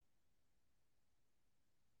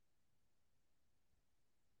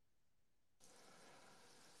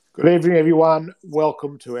Good evening, everyone.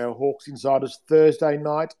 Welcome to our Hawks Insiders Thursday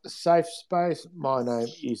night safe space. My name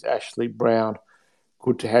is Ashley Brown.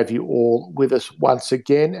 Good to have you all with us once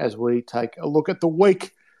again as we take a look at the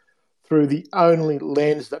week through the only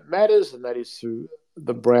lens that matters, and that is through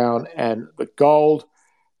the brown and the gold.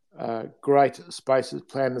 Great spaces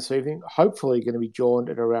planned this evening. Hopefully, going to be joined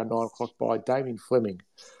at around 9 o'clock by Damien Fleming,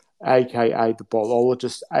 aka the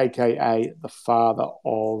Bolologist, aka the father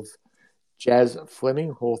of Jazz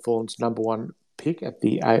Fleming, Hawthorn's number one pick at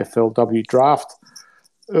the AFLW draft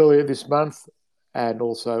earlier this month, and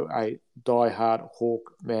also a die-hard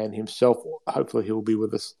Hawk man himself. Hopefully he'll be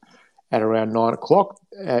with us at around 9 o'clock.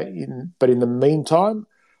 But in the meantime,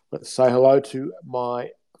 let's say hello to my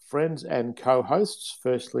friends and co-hosts.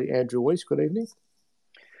 Firstly, Andrew Weiss, good evening.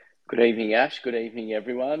 Good evening, Ash. Good evening,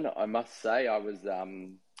 everyone. I must say I was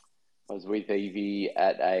with Evie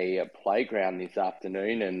at a playground this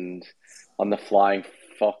afternoon, and on the flying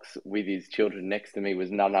fox with his children next to me was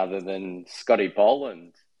none other than Scotty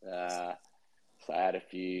Boland. So I had a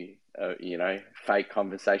few, fake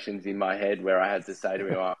conversations in my head where I had to say to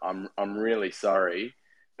him, "I'm really sorry,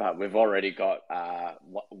 but we've already got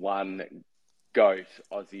one GOAT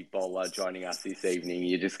Aussie bowler joining us this evening.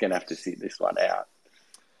 You're just going to have to sit this one out."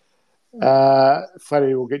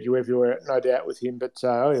 Flattery will get you everywhere, no doubt, with him. But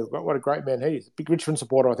what a great man he is. Big Richmond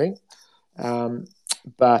supporter, I think.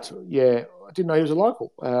 But yeah, I didn't know he was a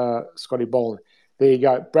local, Scotty Boland. There you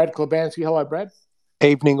go. Brad Klebanski. Hello, Brad.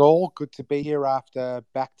 Evening all. Good to be here after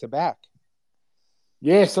back-to-back.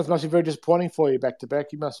 Yes, that must be very disappointing for you,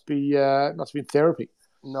 back-to-back. You must be in therapy.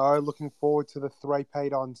 No, looking forward to the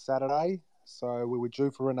three-peat on Saturday. So we were due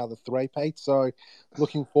for another three-peat. So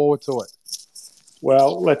looking forward to it.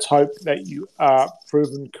 Well, let's hope that you are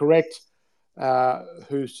proven correct.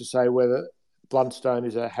 Who's to say whether Bluntstone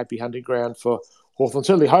is a happy hunting ground for Hawthorn?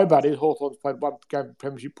 Certainly Hobart is. Hawthorn's played one game of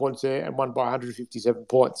premiership points there and won by 157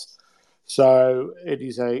 points. So it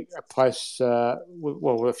is a place,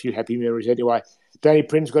 with a few happy memories anyway. Danny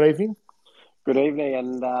Prince, good evening. Good evening,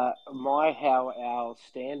 and how our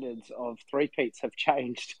standards of three-peats have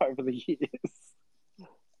changed over the years.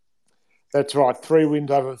 That's right. 3 wins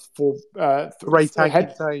over 4. Three taking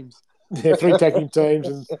teams. Yeah, 3 taking teams,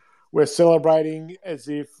 and we're celebrating as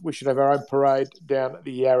if we should have our own parade down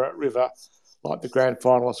the Yarra River like the grand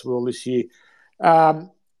finalists will this year. Darren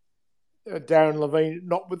Levine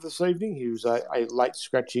not with this evening. He was a late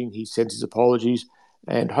scratching. He sends his apologies.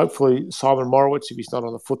 And hopefully Simon Morowitz, if he's not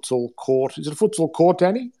on the futsal court. Is it a futsal court,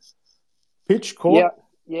 Danny? Pitch, court?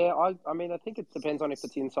 Yeah. I mean, I think it depends on if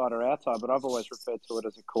it's inside or outside, but I've always referred to it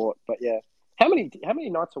as a court. But yeah. How many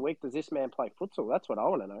nights a week does this man play futsal? That's what I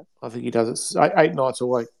want to know. I think he does it 8 nights a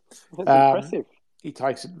week. That's impressive. He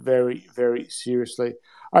takes it very, very seriously.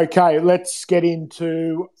 Okay, let's get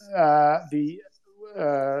into the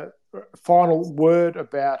final word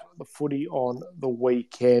about the footy on the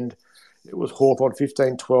weekend. It was Hawthorn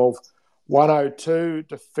 15-12, 102,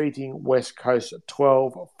 defeating West Coast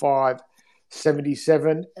 12-5,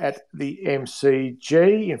 77 at the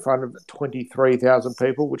MCG in front of 23,000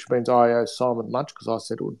 people, which means I owe Simon lunch because I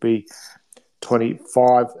said it would be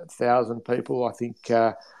 25,000 people. I think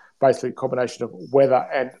basically a combination of weather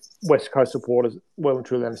and West Coast supporters, well and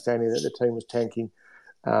truly understanding that the team was tanking,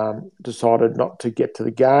 decided not to get to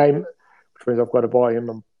the game, which means I've got to buy him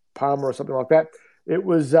a Palmer or something like that. It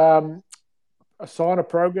was a sign of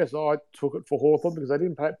progress. I took it for Hawthorn because they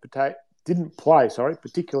didn't play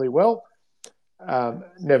particularly well.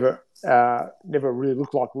 Never really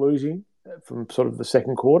looked like losing from sort of the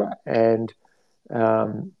second quarter, and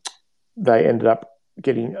they ended up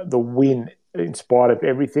getting the win in spite of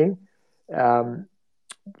everything.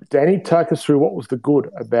 Danny, take us through what was the good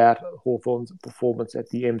about Hawthorn's performance at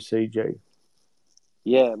the MCG.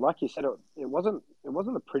 Yeah, like you said, it wasn't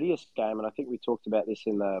the prettiest game, and I think we talked about this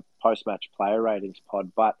in the post-match player ratings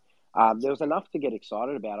pod, but there was enough to get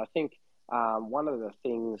excited about. I think one of the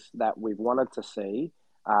things that we've wanted to see,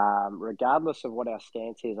 regardless of what our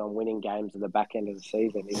stance is on winning games at the back end of the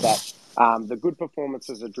season, is that the good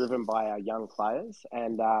performances are driven by our young players,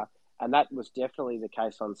 and that was definitely the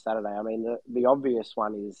case on Saturday. I mean, the obvious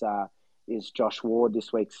one is Josh Ward,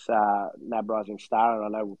 this week's NAB Rising Star,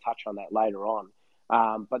 and I know we'll touch on that later on.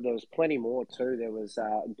 But there was plenty more too. There was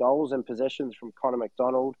goals and possessions from Connor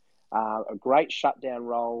McDonald, a great shutdown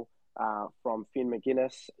role from Finn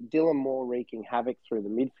McGuinness, Dylan Moore wreaking havoc through the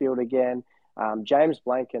midfield again, James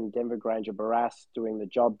Blank and Denver Granger Barras doing the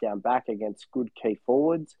job down back against good key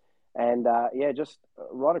forwards. And just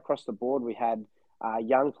right across the board, we had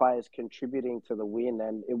young players contributing to the win,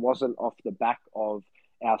 and it wasn't off the back of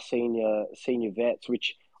our senior vets,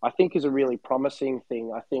 which I think is a really promising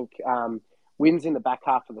thing. I think wins in the back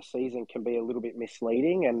half of the season can be a little bit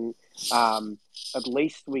misleading. And at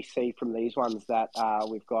least we see from these ones that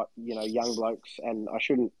we've got, young blokes. And I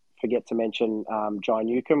shouldn't forget to mention Jai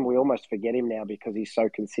Newcomb. We almost forget him now because he's so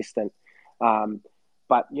consistent.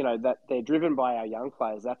 But, that they're driven by our young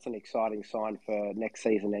players. That's an exciting sign for next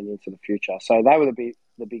season and into the future. So they were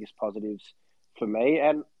the biggest positives for me.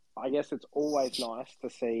 And I guess it's always nice to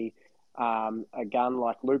see a gun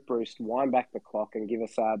like Luke Bruce wind back the clock and give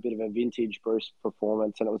us a bit of a vintage Bruce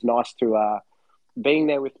performance. And it was nice to being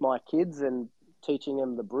there with my kids and teaching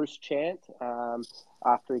them the Bruce chant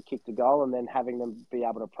after he kicked a goal, and then having them be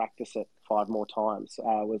able to practice it 5 more times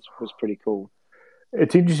was pretty cool.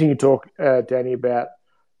 It's interesting you talk, Danny, about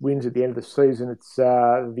wins at the end of the season. It's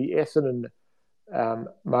the Essendon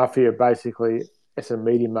Mafia, basically Essendon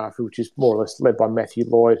Media Mafia, which is more or less led by Matthew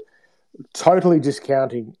Lloyd, totally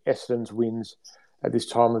discounting Essendon's wins at this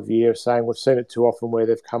time of the year, saying we've seen it too often where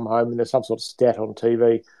they've come home and there's some sort of stat on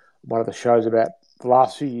TV, one of the shows about the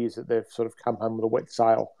last few years that they've sort of come home with a wet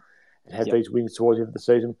sail and had these wins towards the end of the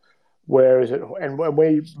season. Whereas and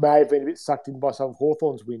we may have been a bit sucked in by some of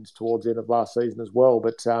Hawthorn's wins towards the end of last season as well,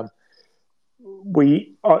 but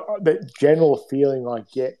the general feeling I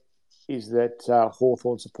get is that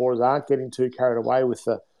Hawthorn supporters aren't getting too carried away with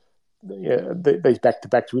these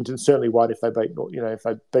back-to-back wins, and certainly won't if they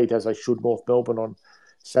beat as they should North Melbourne on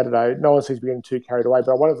Saturday. No one seems to be getting too carried away,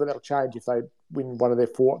 but I wonder if that'll change if they win one of their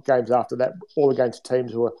 4 games after that, all against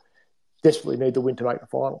teams who desperately need the win to make the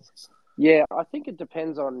finals. Yeah, I think it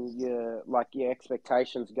depends on your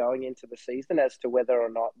expectations going into the season as to whether or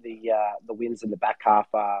not the wins in the back half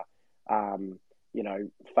are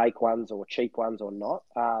fake ones or cheap ones or not.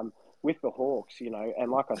 With the Hawks,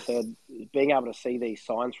 and like I said, being able to see these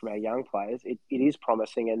signs from our young players, it is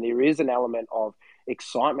promising, and there is an element of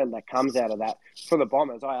excitement that comes out of that. For the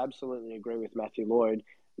Bombers, I absolutely agree with Matthew Lloyd.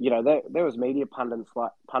 There was media pundits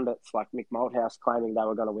like Mick Malthouse claiming they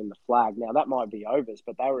were going to win the flag. Now, that might be overs,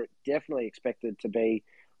 but they were definitely expected to be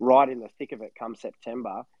right in the thick of it come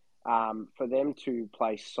September. For them to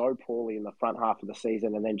play so poorly in the front half of the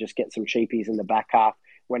season and then just get some cheapies in the back half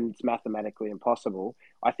when it's mathematically impossible,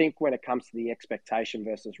 I think when it comes to the expectation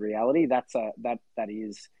versus reality, that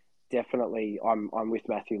is definitely I'm with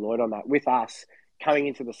Matthew Lloyd on that. With us coming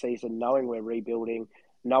into the season, knowing we're rebuilding,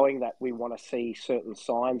 knowing that we want to see certain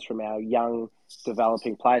signs from our young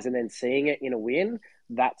developing players, and then seeing it in a win,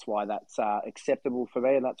 that's why that's acceptable for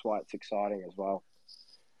me, and that's why it's exciting as well.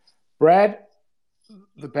 Brad,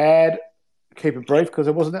 the bad, keep it brief because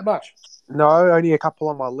it wasn't that much. No, only a couple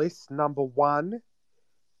on my list. Number 1,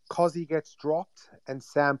 Cozzy gets dropped and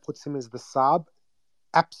Sam puts him as the sub.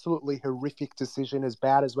 Absolutely horrific decision, as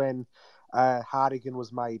bad as when Hardigan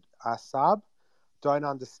was made a sub. Don't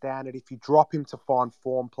understand it. If you drop him to find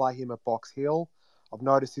form, play him at Box Hill. I've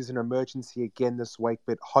noticed he's an emergency again this week,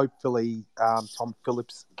 but hopefully Tom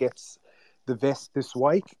Phillips gets the vest this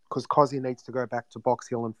week because Cozzy needs to go back to Box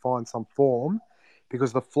Hill and find some form,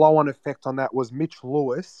 because the flow-on effect on that was Mitch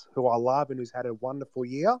Lewis, who I love and who's had a wonderful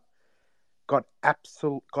year, got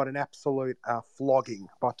an absolute flogging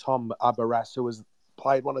by Tom Barras, who has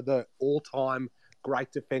played one of the all-time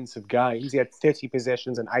great defensive games. He had 30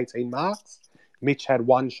 possessions and 18 marks. Mitch had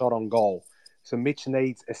 1 shot on goal. So Mitch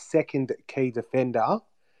needs a second key defender.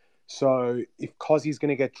 So if Cozzy's going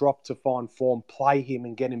to get dropped to find form, play him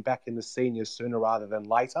and get him back in the seniors sooner rather than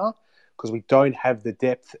later, because we don't have the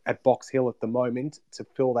depth at Box Hill at the moment to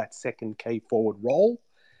fill that second key forward role.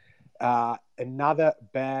 Another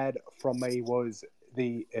bad from me was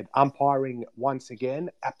the umpiring once again,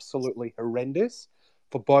 absolutely horrendous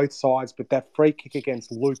for both sides. But that free kick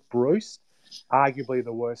against Luke Bruce, arguably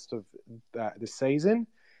the worst of the season.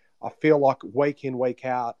 I feel like week in, week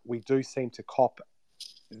out, we do seem to cop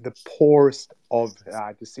the poorest of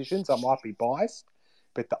decisions. I might be biased,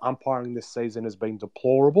 but the umpiring this season has been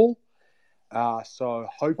deplorable. So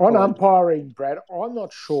hopefully... On umpiring, Brad, I'm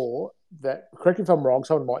not sure that, correct me if I'm wrong,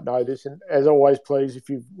 someone might know this, and as always, please, if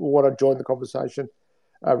you want to join the conversation,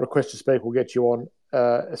 request to speak, we'll get you on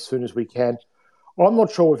as soon as we can. I'm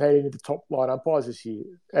not sure we've had any of the top line umpires this year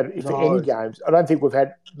for any games. I don't think we've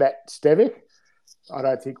had Matt Stevick. I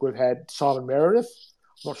don't think we've had Simon Meredith.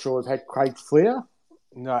 I'm not sure we've had Craig Fleer.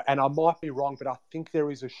 No, and I might be wrong, but I think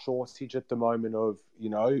there is a shortage at the moment of,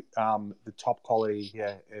 the top quality,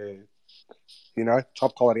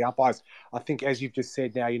 top quality umpires. I think, as you've just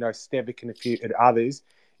said now, Stevick and a few others,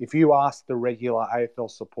 if you ask the regular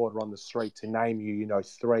AFL supporter on the street to name you,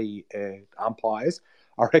 3 umpires,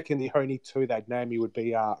 I reckon the only 2 they'd name you would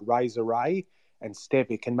be Razor Ray and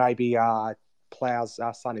Stevick, and maybe Plow's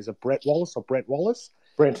son. Is it Brett Wallace or Brett Wallace?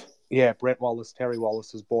 Brent. Yeah, Brett Wallace, Terry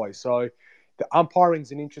Wallace's boy. So The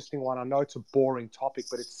umpiring's an interesting one. I know it's a boring topic,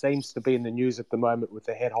 but it seems to be in the news at the moment with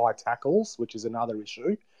the head-high tackles, which is another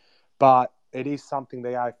issue. But it is something the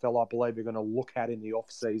AFL, I believe, are going to look at in the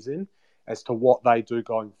off-season as to what they do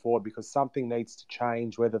going forward, because something needs to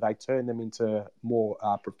change, whether they turn them into more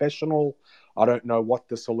professional. I don't know what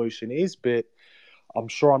the solution is, but I'm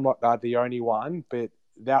sure I'm not the only one, but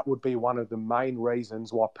that would be one of the main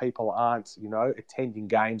reasons why people aren't, attending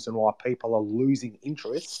games and why people are losing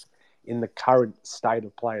interest in the current state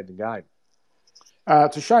of play of the game.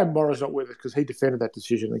 It's a shame Morris not with us because he defended that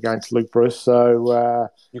decision against Luke Bruce. So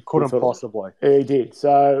you couldn't possibly. He did.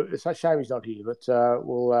 So it's a shame he's not here. But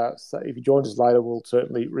if he joins us later, we'll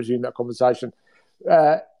certainly resume that conversation.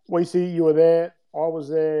 We see you were there. I was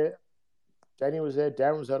there. Danny was there.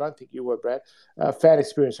 Darren was there. I don't think you were, Brad. Fan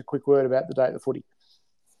experience. A quick word about the day at the footy.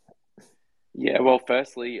 Yeah, well,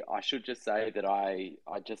 firstly, I should just say that I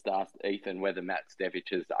just asked Ethan whether Matt Stevich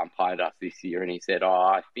has umpired us this year, and he said,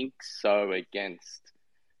 I think so, against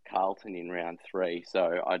Carlton in round 3.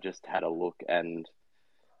 So I just had a look, and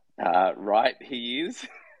right, he is.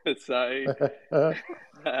 So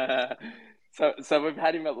we've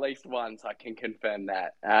had him at least once, I can confirm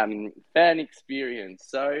that. Fan experience.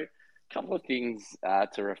 So a couple of things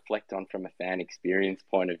to reflect on from a fan experience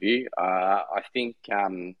point of view. I think...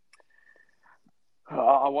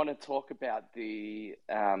 I want to talk about the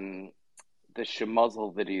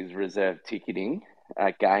schmozzle that is reserved ticketing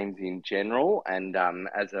games in general, and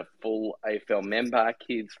as a full AFL member,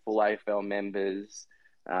 kids full AFL members,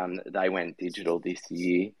 they went digital this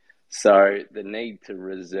year. So the need to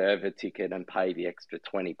reserve a ticket and pay the extra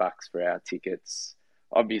 $20 for our tickets,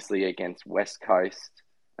 obviously against West Coast,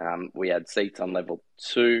 we had seats on level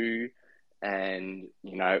 2. And,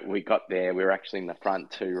 we got there, we were actually in the front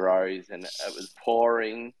 2 rows and it was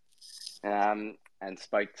pouring, and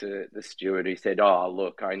spoke to the steward who said,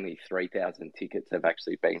 look, only 3,000 tickets have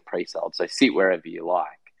actually been pre-sold. So sit wherever you like.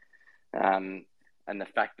 And the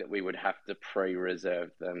fact that we would have to pre-reserve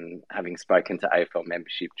them, having spoken to AFL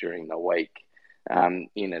membership during the week,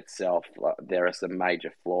 in itself, there are some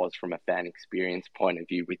major flaws from a fan experience point of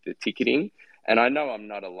view with the ticketing. And I know I'm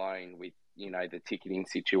not alone with, the ticketing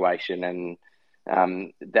situation, and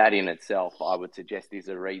that in itself, I would suggest, is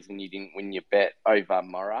a reason you didn't win your bet over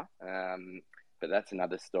Mora. But that's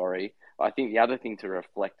another story. I think the other thing to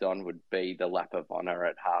reflect on would be the lap of honour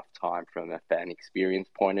at halftime from a fan experience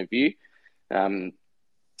point of view.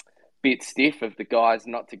 Bit stiff of the guys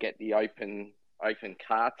not to get the open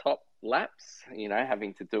car top laps,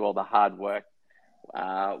 having to do all the hard work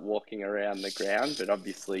walking around the ground. But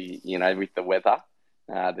obviously, with the weather,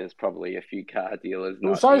 there's probably a few car dealers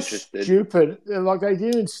not interested. It was so stupid. Like, they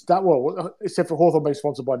didn't start, well, except for Hawthorn being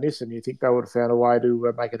sponsored by Nissan, you think they would have found a way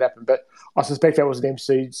to make it happen. But I suspect that was an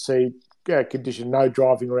MCC condition, no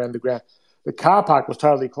driving around the ground. The car park was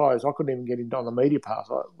totally closed. I couldn't even get in on the media pass.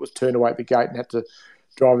 I was turned away at the gate and had to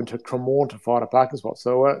drive into Cremorne to find a parking spot.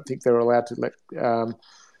 So I don't think they were allowed to let an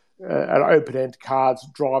open-end cars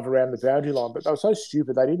drive around the boundary line. But they were so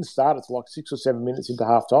stupid, they didn't start until like 6 or 7 minutes into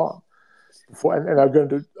half-time. And they were going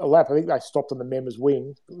to do a lap. I think they stopped on the members'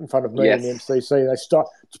 wing in front of me and the MCC. And they stopped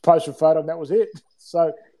to post a photo, and that was it.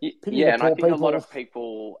 So, and I think a lot of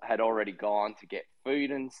people had already gone to get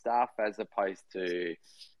food and stuff, as opposed to,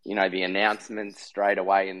 the announcements straight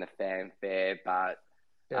away in the fanfare. But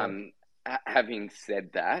having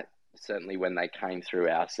said that, certainly when they came through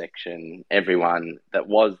our section, everyone that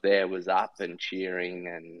was there was up and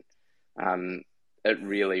cheering, and it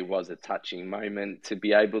really was a touching moment to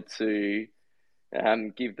be able to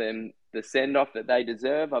give them the send-off that they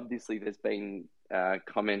deserve. Obviously, there's been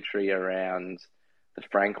commentary around the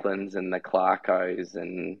Franklins and the Clarkos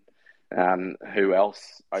and who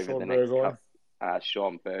else over Sean the next Burgoyne.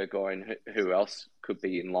 Sean Burgoyne, who else could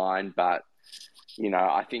be in line. But,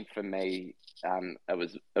 I think for me,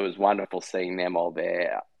 it was wonderful seeing them all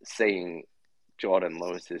there, seeing Jordan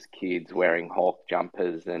Lewis's kids wearing Hawk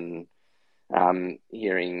jumpers, and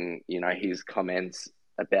hearing, his comments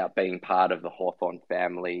about being part of the Hawthorn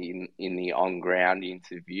family in the on-ground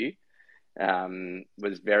interview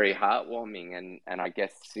was very heartwarming, and I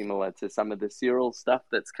guess similar to some of the Cyril stuff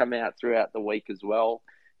that's come out throughout the week as well.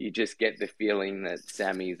 You just get the feeling that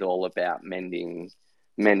Sammy's all about mending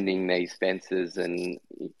these fences, and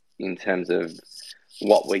in terms of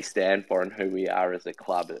what we stand for and who we are as a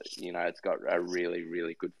club, it's got a really,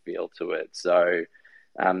 really good feel to it. So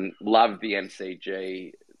love the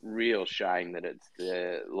MCG. Real shame that it's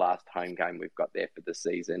the last home game we've got there for the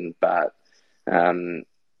season. But overall,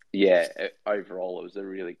 it was a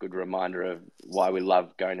really good reminder of why we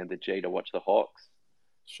love going to the G to watch the Hawks.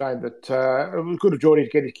 Shame that it was good of Geordie to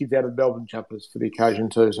get his kids out of Melbourne jumpers for the occasion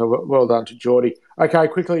too. So well done to Geordie. Okay,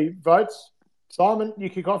 quickly votes. Simon, you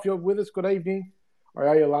kick off. You're with us. Good evening. I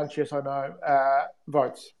owe you lunch. Yes, I know.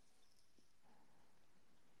 Votes.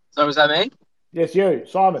 So was that me? Yes, you,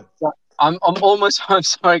 Simon. I'm almost. I'm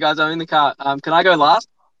sorry, guys. I'm in the car. Can I go last?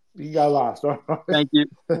 You can go last. All right. Thank you.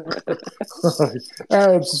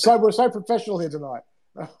 So we're so professional here tonight.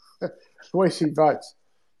 We see votes.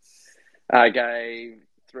 I gave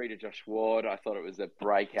 3 to Josh Ward. I thought it was a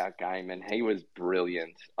breakout game, and he was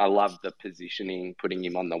brilliant. I love the positioning, putting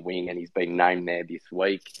him on the wing, and he's been named there this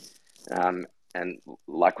week. And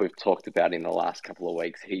like we've talked about in the last couple of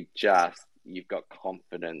weeks, you've got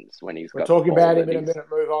confidence when he's We're got talking about him in a qualities. minute.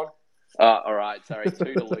 Move on. All right, sorry.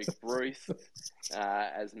 2 to Luke Bruce,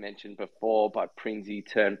 as mentioned before, but Prinsey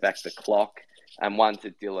turned back the clock. And 1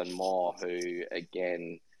 to Dylan Moore, who,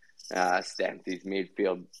 again, stamped his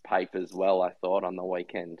midfield papers well, I thought, on the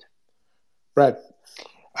weekend. Brad.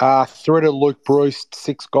 3 to Luke Bruce,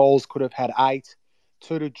 6 goals, could have had 8.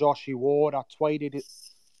 2 to Joshy Ward. I tweeted it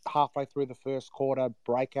halfway through the first quarter,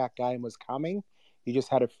 breakout game was coming. You just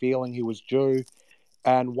had a feeling he was due.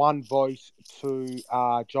 And 1 vote to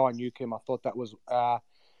Jai Newcomb. I thought that was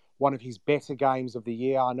one of his better games of the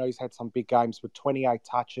year. I know he's had some big games, but 28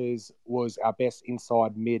 touches was our best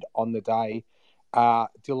inside mid on the day.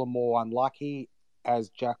 Dylan Moore unlucky,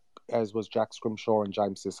 as was Jack Scrimshaw and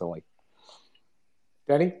James Sicily.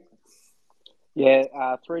 Danny?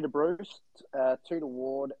 Yeah, 3 to Bruce, 2 to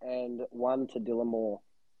Ward, and 1 to Dylan Moore.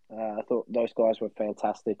 I thought those guys were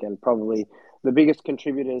fantastic and probably the biggest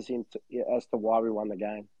contributors as to why we won the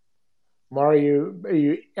game. Murray, are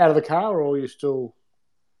you out of the car or are you still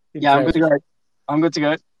in Yeah, I'm good to go. I'm good to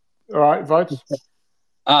go. All right, votes?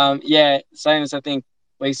 Yeah, same as I think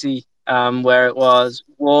Lacey, where it was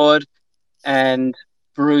Ward and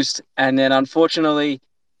Bruce. And then unfortunately,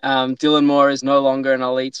 Dylan Moore is no longer an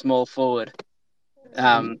elite small forward.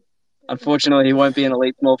 Unfortunately, he won't be an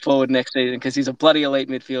elite small forward next season because he's a bloody elite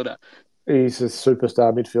midfielder. He's a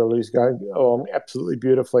superstar midfielder. He's going along absolutely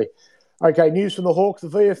beautifully. Okay, news from the Hawks, the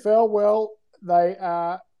VFL. Well, they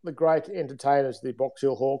are the great entertainers, the Box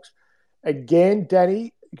Hill Hawks. Again,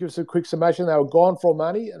 Danny, give us a quick summation. They were gone for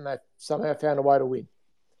money and they somehow found a way to win.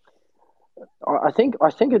 I think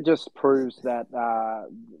it just proves that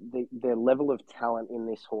their level of talent in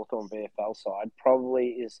this Hawthorn VFL side probably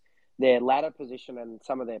is their ladder position, and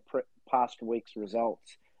some of their past week's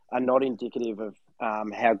results are not indicative of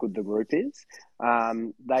how good the group is.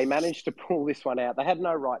 They managed to pull this one out. They had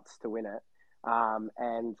no rights to win it,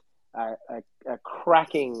 and a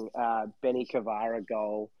cracking Benny Cavara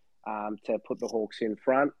goal to put the Hawks in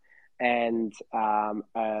front. And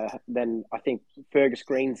then I think Fergus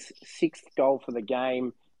Green's 6th goal for the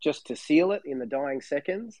game just to seal it in the dying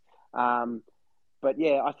seconds. But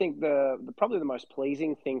yeah, I think probably the most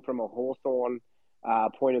pleasing thing from a Hawthorn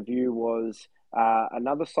point of view was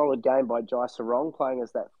another solid game by Jai Sarong playing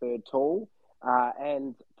as that third tall.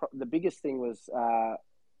 And the biggest thing was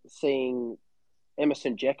seeing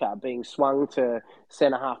Emerson Jecker being swung to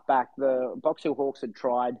centre half back. The Box Hill Hawks had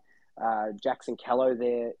tried Jackson Callow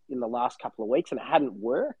there in the last couple of weeks and it hadn't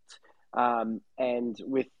worked. And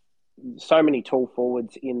with so many tall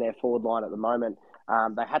forwards in their forward line at the moment,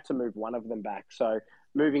 they had to move one of them back. So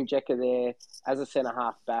moving Jecker there as a centre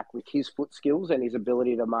half back with his foot skills and his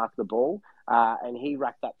ability to mark the ball, and he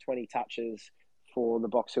racked up 20 touches for the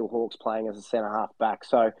Box Hill Hawks playing as a centre half back.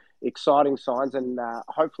 So exciting signs, and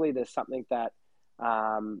hopefully there's something that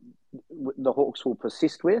the Hawks will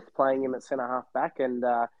persist with, playing him at centre half back,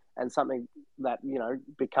 and something that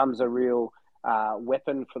becomes a real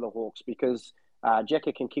weapon for the Hawks, because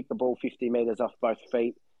Jecker can kick the ball 50 metres off both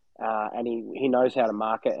feet, and he knows how to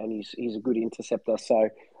mark it, and he's a good interceptor. So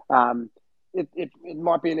it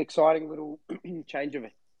might be an exciting little change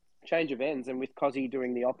of ends. And with Cozzy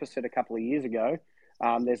doing the opposite a couple of years ago,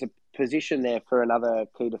 there's a position there for another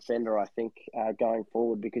key defender, I think, going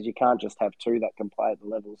forward, because you can't just have 2 that can play at the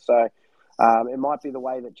level. So it might be the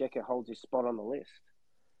way that Jecker holds his spot on the list.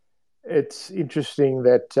 It's interesting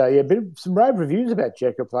that, some rave reviews about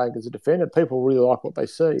Jecker playing as a defender. People really like what they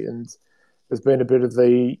see, and there's been a bit of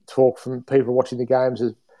the talk from people watching the games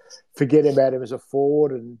as forget about him as a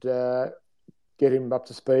forward and get him up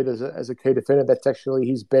to speed as a key defender. That's actually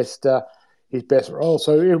his best role.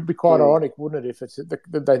 So it would be quite ironic, wouldn't it, if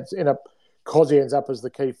they end up Cozzy ends up as the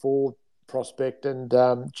key forward prospect and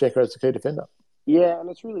Jecker as the key defender. Yeah, and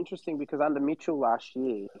it's really interesting because under Mitchell last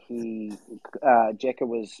year, Jecker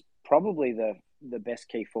was probably the best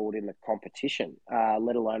key forward in the competition,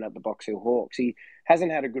 let alone at the Box Hill Hawks. He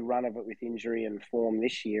hasn't had a good run of it with injury and form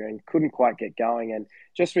this year and couldn't quite get going. And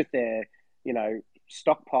just with their,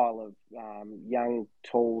 stockpile of young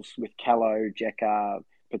tools with Callow, Jekka,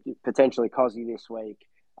 potentially Cozzy this week,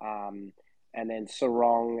 and then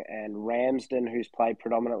Sarong and Ramsden, who's played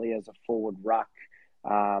predominantly as a forward ruck,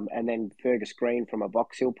 and then Fergus Green from a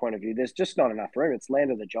Box Hill point of view. There's just not enough room. It's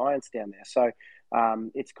land of the giants down there. So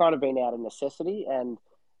it's kind of been out of necessity,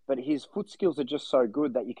 but his foot skills are just so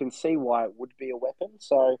good that you can see why it would be a weapon.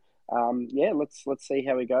 So let's see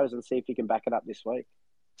how he goes and see if he can back it up this week.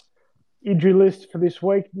 Injury list for this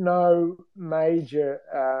week, no major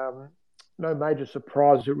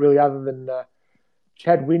surprises really, other than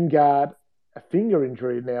Chad Wingard, a finger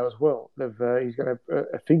injury now as well. He's going to have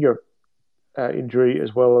a finger injury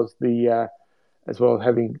as well as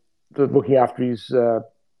having looking after his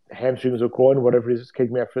hamstrings or groin, whatever it is that's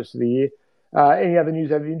keeping him out for the rest of the year. Any other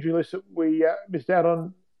news out of the injury list that we missed out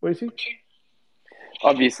on, Weezy?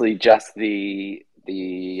 Obviously, just the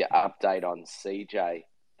update on CJ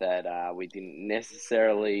that we didn't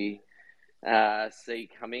necessarily see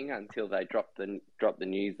coming until they dropped the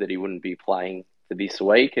news that he wouldn't be playing for this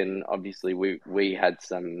week, and obviously we had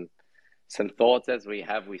some thoughts, as we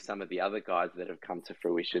have with some of the other guys that have come to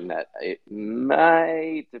fruition, that it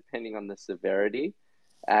may, depending on the severity,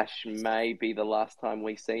 Ash may be the last time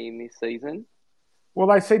we see him this season. Well,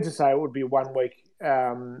 they seem to say it would be a 1 week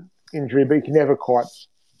injury, but you can never quite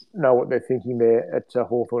know what they're thinking there at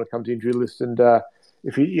Hawthorn when it comes to injury list. And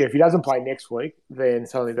if he doesn't play next week, then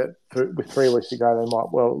suddenly with 3 weeks to go, they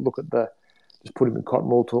might look at just put him in cotton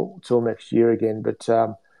wool till next year again. But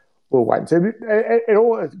we'll wait and see. It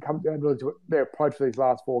all comes down really to their approach to these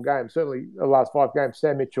last 4 games. Certainly the last 5 games.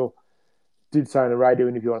 Sam Mitchell did say in a radio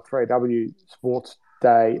interview on 3AW Sports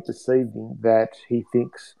Day this evening that he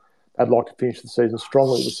thinks they'd like to finish the season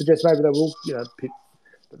strongly. It would suggest maybe they will,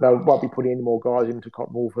 they won't be putting any more guys into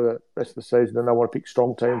cotton wool for the rest of the season, and they want to pick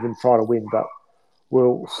strong teams and try to win. But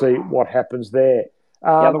we'll see what happens there. The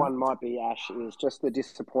other one might be, Ash, is just the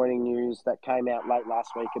disappointing news that came out late last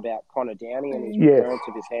week about Connor Downey and his recurrence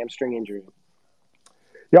of his hamstring injury.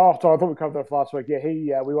 Yeah, so I thought we covered that last week.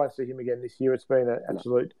 Yeah, we won't see him again this year. It's been an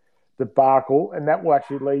absolute debacle, and that will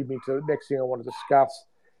actually lead me to the next thing I want to discuss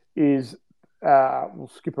is, we'll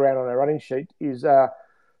skip around on our running sheet, is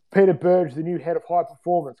Peter Burge, the new head of high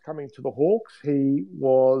performance, coming to the Hawks. He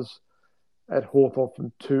was at Hawthorn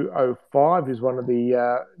from 2005. He's one of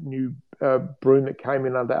the new broom that came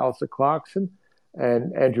in under Alistair Clarkson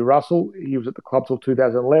and Andrew Russell. He was at the club till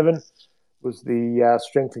 2011, was the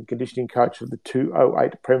strength and conditioning coach of the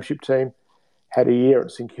 2008 Premiership team, had a year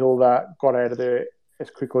at St Kilda, got out of there as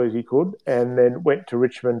quickly as he could, and then went to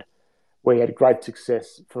Richmond, where he had great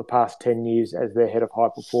success for the past 10 years as their head of high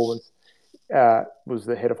performance. Was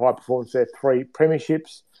the head of high performance there, 3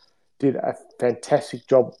 premierships, did a fantastic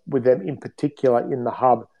job with them, in particular in the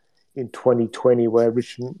hub in 2020, where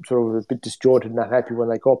Richmond sort of was a bit disjointed and unhappy when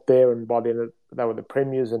they got there, and by then they were the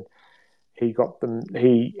premiers, and he got them.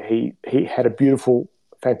 He had a beautiful,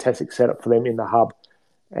 fantastic setup for them in the hub,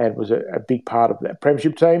 and was a big part of that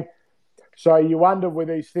premiership team. So you wonder with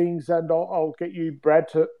these things, and I'll get you, Brad,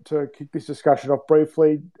 to kick this discussion off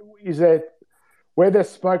briefly. Is there, where there's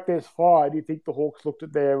smoke, there's fire? Do you think the Hawks looked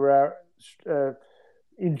at their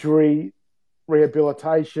injury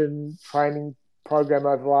rehabilitation training program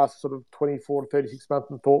over the last sort of 24 to 36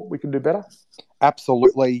 months and thought we can do better?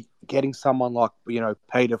 Absolutely. Getting someone like,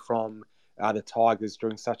 Peter from the Tigers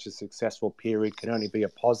during such a successful period can only be a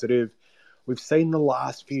positive. We've seen the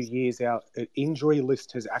last few years our injury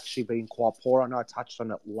list has actually been quite poor. I know I touched on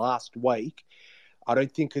it last week. I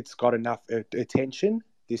don't think it's got enough attention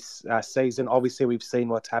this season. Obviously, we've seen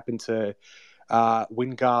what's happened to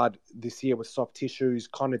Wingard this year with soft tissues,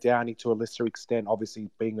 Connor Downey to a lesser extent, obviously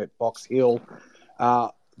being at Box Hill. The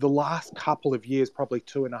last couple of years, probably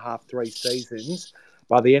 2.5, 3 seasons,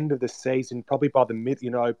 by the end of the season, probably by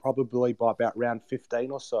probably by about round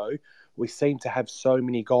 15 or so, we seem to have so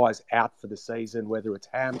many guys out for the season, whether it's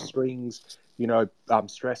hamstrings,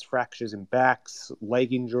 stress fractures in backs,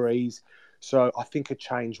 leg injuries. So I think a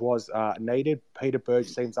change was needed. Peter Burge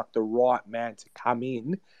seems like the right man to come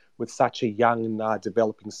in with such a young and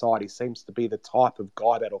developing side. He seems to be the type of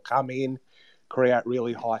guy that'll come in, create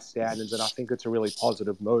really high standards, and I think it's a really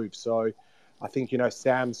positive move. So I think,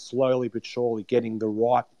 Sam's slowly but surely getting the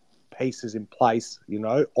right pieces in place,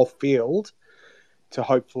 off field to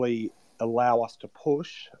hopefully allow us to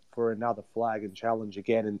push for another flag and challenge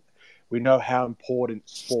again. And we know how important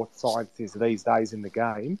sports science is these days in the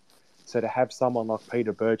game. So to have someone like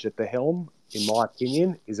Peter Burge at the helm, in my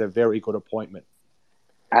opinion, is a very good appointment.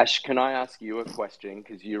 Ash, can I ask you a question?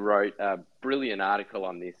 Because you wrote a brilliant article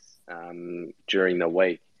on this during the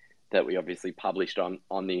week that we obviously published on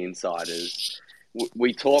the Insiders.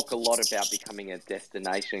 we talk a lot about becoming a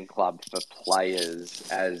destination club for players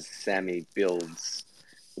as Sammy builds,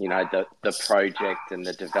 the project and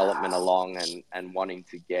the development along and wanting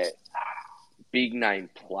to get big name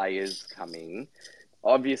players coming.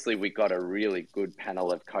 Obviously, we got a really good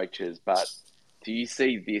panel of coaches, but do you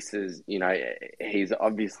see this as, he's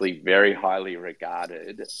obviously very highly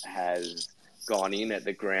regarded, has gone in at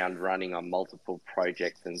the ground running on multiple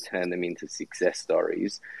projects and turned them into success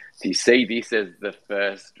stories. Do you see this as the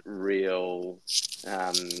first real,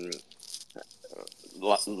 the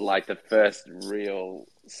first real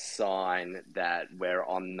sign that we're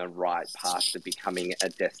on the right path to becoming a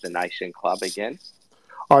destination club again?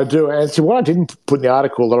 I do. And so what I didn't put in the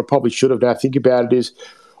article that I probably should have now I think about it is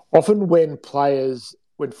often when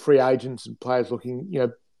free agents and players looking,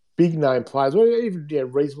 big name players or even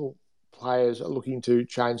reasonable players are looking to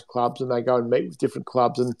change clubs and they go and meet with different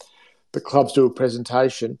clubs and the clubs do a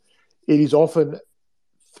presentation, it is often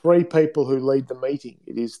three people who lead the meeting.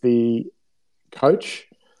 It is the coach,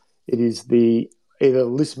 it is either the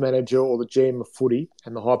list manager or the GM of footy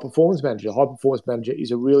and the high performance manager. The high performance manager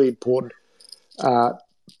is a really important part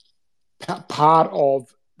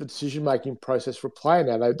of the decision-making process for a player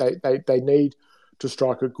now. They need to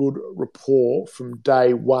strike a good rapport from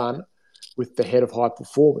day one with the head of high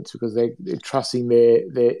performance because they're trusting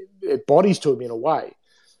their bodies to him in a way.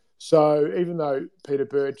 So even though Peter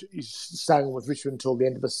Burge is staying with Richmond until the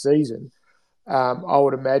end of the season, I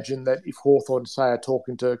would imagine that if Hawthorn, say, are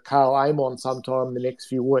talking to Carl Amon sometime in the next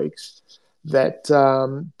few weeks, that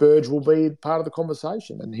Burge will be part of the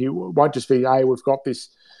conversation. And he won't just be, hey, we've got this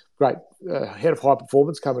great head of high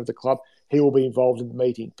performance coming to the club. He will be involved in the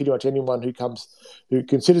meeting. Pretty much anyone who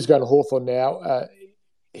considers going to Hawthorn now,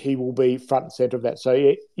 he will be front and centre of that. So,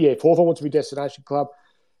 if Hawthorn wants to be a destination club,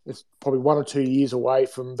 it's probably 1 or 2 years away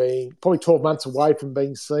from being, probably 12 months away from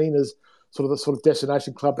being seen as sort of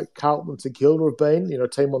destination club that Carlton and St Kilda have been, a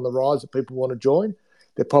team on the rise that people want to join.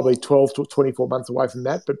 They're probably 12 to 24 months away from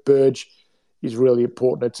that, but Burge is really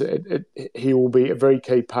important. He will be a very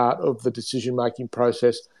key part of the decision-making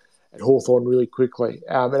process at Hawthorn really quickly.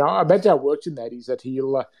 And I imagine how it works in that is that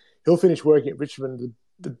he'll finish working at Richmond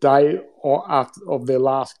the day of their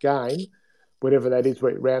last game, whatever that is,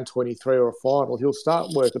 round 23 or a final. He'll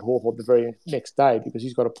start work at Hawthorn the very next day because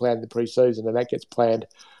he's got to plan the pre-season and that gets planned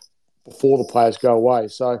before the players go away.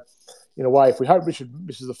 So, in a way, if we hope Richard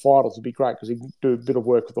misses the finals, it'd be great because he can do a bit of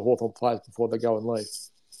work with the Hawthorn players before they go and leave.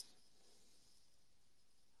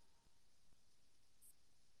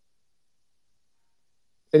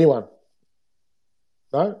 Anyone?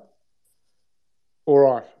 No? All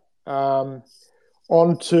right.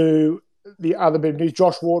 On to the other bit of news.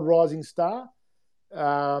 Josh Ward, rising star.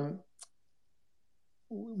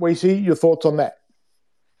 We see your thoughts on that.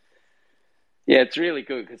 Yeah, it's really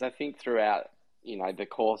good because I think throughout, the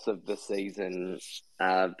course of the season,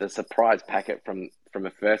 the surprise packet from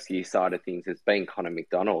a first year side of things has been Connor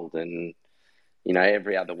McDonald. And,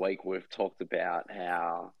 every other week we've talked about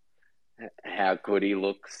how good he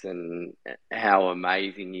looks and how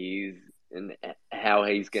amazing he is and how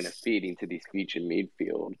he's going to fit into this future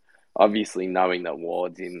midfield. Obviously, knowing that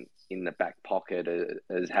Ward's in the back pocket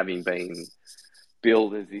as having been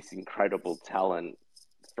billed as this incredible talent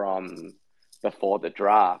from before the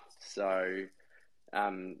draft. So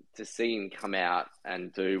to see him come out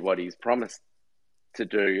and do what he's promised to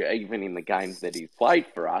do, even in the games that he's played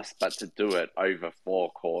for us, but to do it over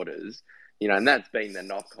 4 quarters, and that's been the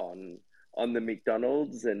knock on the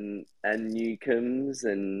McDonalds and Newcombs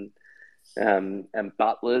and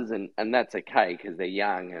Butlers, and that's okay because they're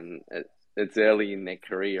young and it's early in their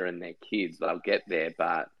career and they're kids. They'll get there,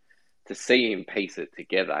 but to see him piece it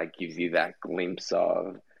together gives you that glimpse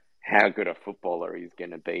of how good a footballer he's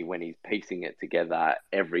going to be when he's piecing it together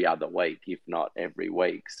every other week, if not every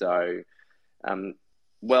week. So,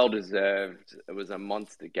 well deserved. It was a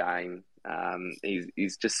monster game.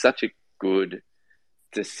 He's just such a good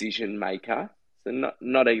decision maker. So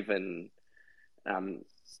not even from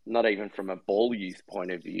a ball use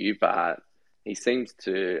point of view, but he seems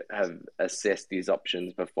to have assessed his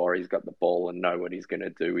options before he's got the ball and know what he's going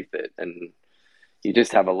to do with it. And you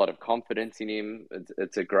just have a lot of confidence in him.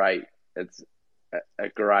 It's a great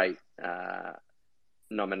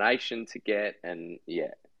nomination to get, and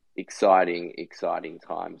exciting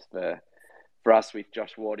times for us with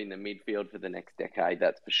Josh Ward in the midfield for the next decade.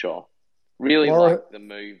 That's for sure. Really like the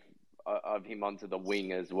move of him onto the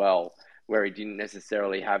wing as well, where he didn't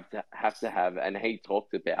necessarily have to have, and he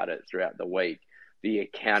talked about it throughout the week, the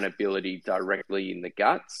accountability directly in the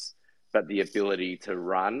guts, but the ability to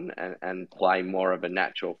run and play more of a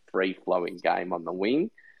natural free-flowing game on the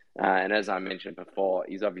wing. And as I mentioned before,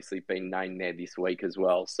 he's obviously been named there this week as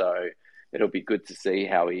well. So it'll be good to see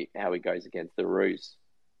how he goes against the Roos.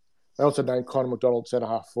 They also named Connor McDonald centre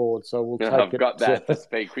half forward, so we'll take I've it. got that to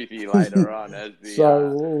speak with you later on as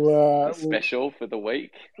the special for the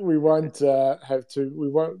week. We won't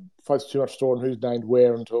focus too much store on who's named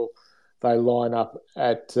where until they line up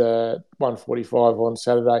at 1:45 on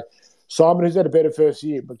Saturday. Simon, who's had a better first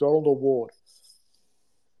year, McDonald or Ward?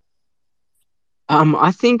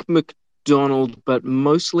 I think McDonald, but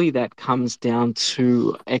mostly that comes down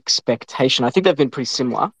to expectation. I think they've been pretty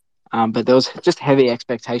similar, but there was just heavy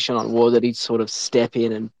expectation on Ward that he'd sort of step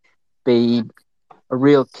in and be a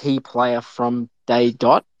real key player from day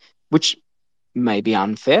dot, which may be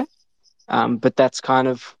unfair, but that's kind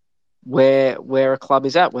of where a club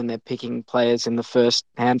is at when they're picking players in the first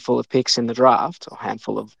handful of picks in the draft, or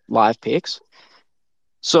handful of live picks.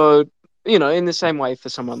 So, in the same way for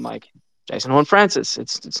someone like Jason Horne-Francis,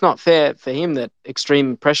 it's not fair for him that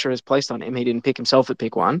extreme pressure is placed on him. He didn't pick himself at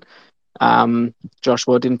pick 1. Josh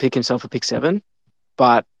Ward didn't pick himself at pick 7.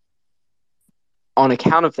 But on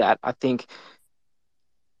account of that, I think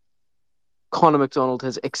Connor McDonald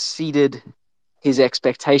has exceeded his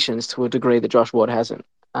expectations to a degree that Josh Ward hasn't.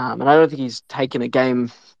 And I don't think he's taken a game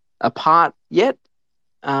apart yet,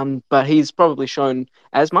 but he's probably shown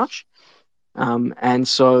as much. And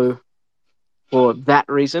so for that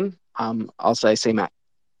reason, I'll say C-Mac.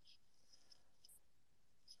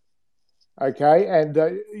 Okay, and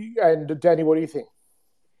Danny, what do you think?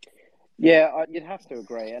 Yeah, you'd have to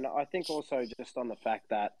agree. And I think also just on the fact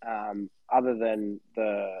that other than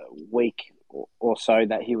the week or so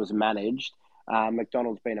that he was managed,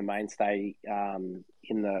 McDonald's been a mainstay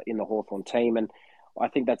in the Hawthorn team. And I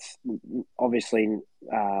think that's obviously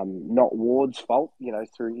not Ward's fault,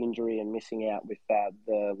 through injury and missing out with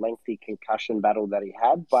the lengthy concussion battle that he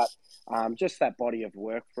had. But just that body of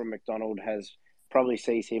work from McDonald has probably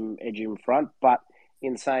sees him edge in front. But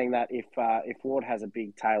in saying that, if Ward has a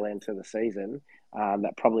big tail end to the season,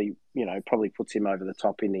 that probably puts him over the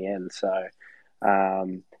top in the end. So,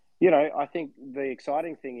 I think the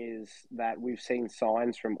exciting thing is that we've seen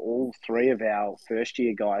signs from all three of our first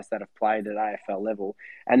year guys that have played at AFL level,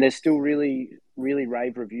 and there's still really, really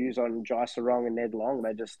rave reviews on Jai Sarong and Ned Long.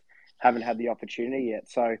 They just haven't had the opportunity yet.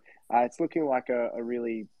 So it's looking like a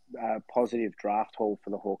really positive draft haul for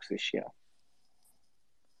the Hawks this year.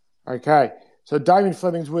 Okay. So Damien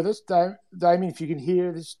Fleming's with us. Damien, if you can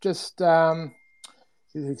hear this, just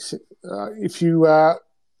if you,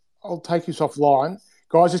 I'll take this offline.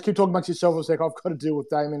 Guys, just keep talking amongst yourself for a sec. I've got to deal with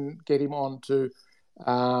Damien, get him on to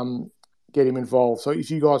get him involved. So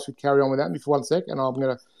if you guys could carry on with that for 1 sec, and I'm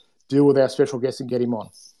going to deal with our special guest and get him on.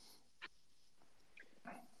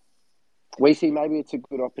 We see maybe it's a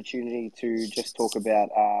good opportunity to just talk about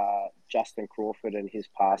Justin Crawford and his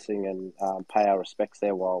passing and pay our respects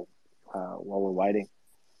there while we're waiting.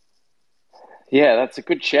 Yeah, that's a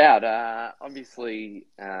good shout. Obviously,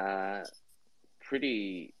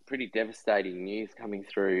 pretty devastating news coming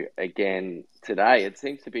through again today. It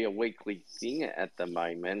seems to be a weekly thing at the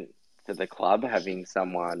moment for the club, having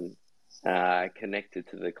someone connected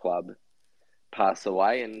to the club pass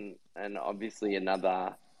away, and obviously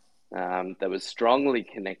another that was strongly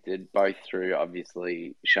connected, both through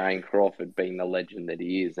obviously Shane Crawford being the legend that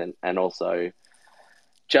he is, and also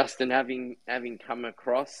Justin having come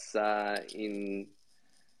across in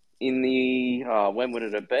the when would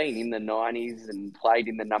it have been, in the 90s, and played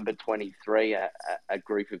in the number 23 a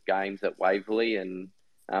group of games at Waverley, and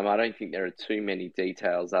I don't think there are too many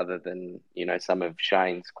details other than some of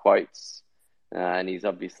Shane's quotes, and he's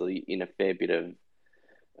obviously in a fair bit of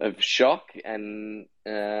shock, and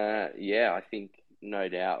I think no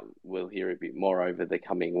doubt we'll hear a bit more over the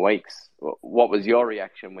coming weeks. What was your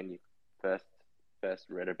reaction when you first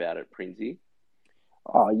read about it, Prinsey?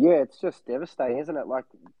 Oh, yeah, it's just devastating, isn't it? Like,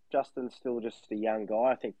 Justin's still just a young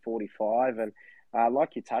guy, I think 45. And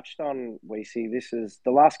like you touched on, we see this is the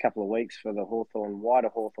last couple of weeks for the wider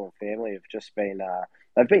Hawthorn family have just been,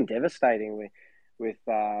 they've been devastating with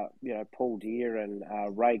Paul Deere and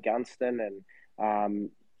Ray Gunston and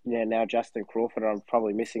now Justin Crawford. I'm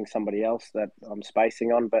probably missing somebody else that I'm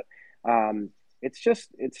spacing on, but it's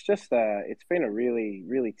been a really,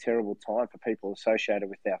 really terrible time for people associated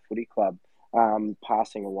with our footy club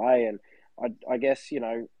passing away. And I guess,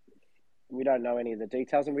 we don't know any of the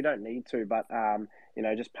details and we don't need to, but,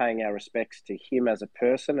 just paying our respects to him as a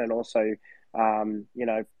person, and also,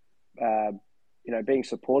 being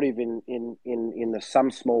supportive in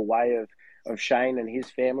some small way of Shane and his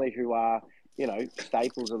family, who are,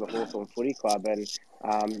 staples of the Hawthorn Footy Club. And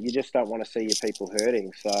you just don't want to see your people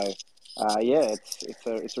hurting. So,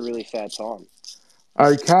 it's a really sad time.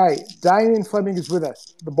 Okay, Damien Fleming is with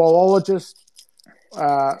us, the biologist,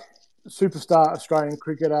 superstar Australian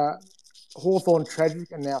cricketer, Hawthorn tragic,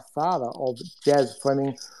 and now father of Jazz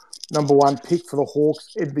Fleming, number one pick for the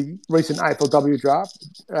Hawks in the recent AFLW draft.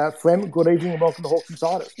 Flem, good evening and welcome to Hawks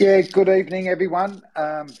Insiders. Yeah, good evening, everyone.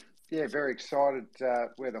 Very excited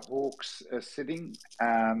where the Hawks are sitting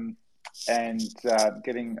and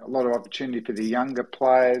getting a lot of opportunity for the younger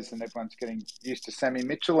players, and everyone's getting used to Sammy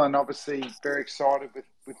Mitchell, and obviously very excited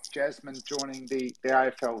with Jasmine joining the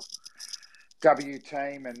AFLW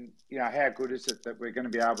team. And, you know, how good is it that we're going to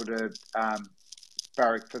be able to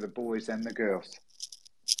barrack for the boys and the girls?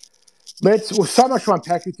 So much to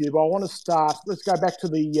unpack with you, but I want to start. Let's go back to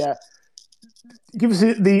give us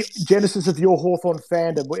the genesis of your Hawthorn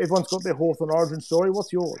fandom. Everyone's got their Hawthorn origin story.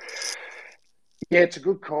 What's yours? Yeah, it's a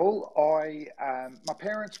good call. My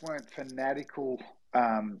parents weren't fanatical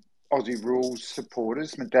Aussie rules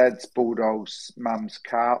supporters. My dad's Bulldogs, mum's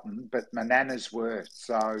Carlton, but my nanas were.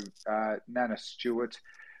 So Nana Stewart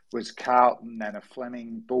was Carlton, Nana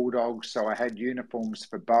Fleming, Bulldogs. So I had uniforms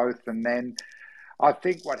for both. And then I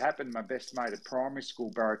think what happened, my best mate at primary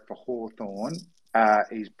school barracked for Hawthorn.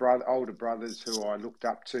 His older brothers, who I looked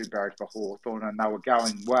up to, barracked for Hawthorn, and they were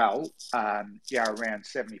going well, around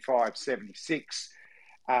 75, 76.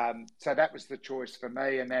 So that was the choice for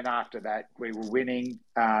me. And then after that, we were winning,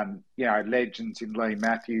 legends in Lee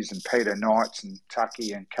Matthews and Peter Knights and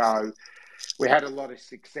Tucky and co. We had a lot of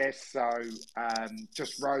success, so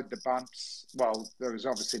just rode the bumps. Well, there was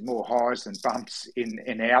obviously more highs than bumps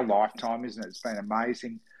in our lifetime, isn't it? It's been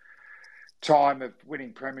amazing time of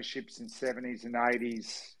winning premierships in 70s and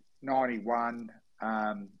 80s, 91.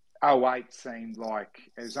 08 seemed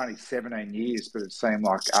like, it was only 17 years, but it seemed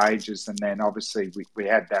like ages. And then obviously we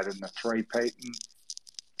had that in the three-peat. And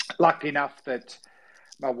lucky enough that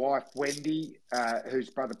my wife, Wendy, whose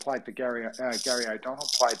brother played for Gary O'Donnell,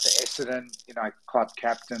 played for Essendon, club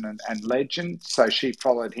captain and legend. So she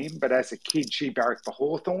followed him. But as a kid, she barracked for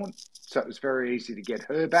Hawthorn. So it was very easy to get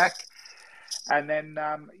her back. And then,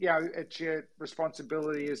 it's your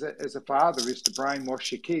responsibility as a father is to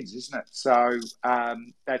brainwash your kids, isn't it? So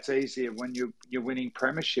that's easier when you're winning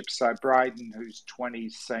premierships. So Braden, who's 20,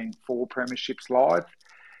 seen 4 premierships live.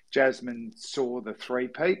 Jasmine saw the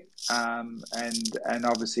three-peat, and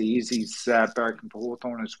obviously Izzy's barracking for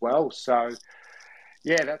Hawthorn as well. So,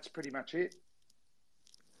 yeah, that's pretty much it.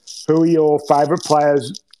 Who are your favourite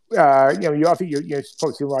players? I think you're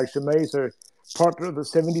probably similar age to me, so product of the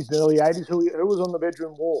 70s and early 80s. Who was on the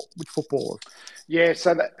bedroom wall? Which footballers? Yeah,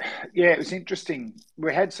 it was interesting.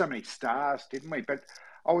 We had so many stars, didn't we? But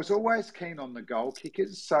I was always keen on the goal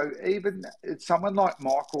kickers. So even someone like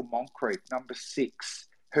Michael Moncrief, number 6,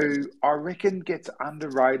 who I reckon gets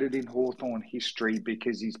underrated in Hawthorn history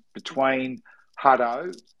because he's between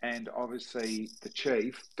Hutto and obviously the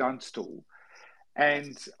Chief, Dunstall.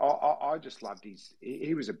 And I just loved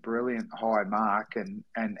he was a brilliant high mark and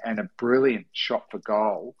a brilliant shot for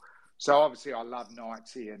goal. So obviously I love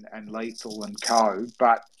Knightsy and Lethal and co.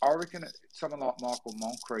 But I reckon someone like Michael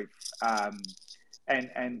Moncrief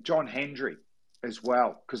and John Hendry as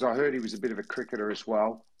well, because I heard he was a bit of a cricketer as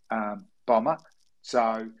well, bomber.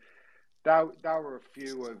 So they were a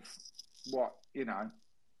few of what,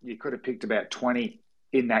 you could have picked about 20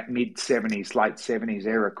 in that mid-70s, late 70s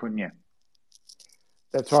era, couldn't you?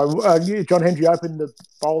 That's right. John Hendry opened the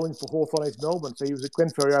bowling for Hawthorn East Melbourne, so he was at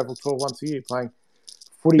Glenferrie Oval 12 months a year, playing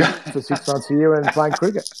footy for 6 months a year and playing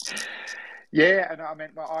cricket. Yeah, and I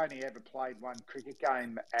only ever played one cricket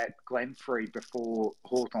game at Glenferrie before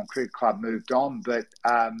Hawthorn Cricket Club moved on, but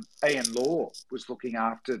Ian Law was looking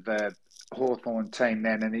after the Hawthorn team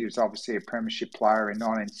then, and he was obviously a premiership player in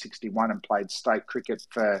 1961 and played state cricket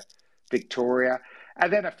for Victoria.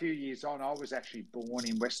 And then a few years on, I was actually born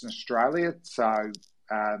in Western Australia, so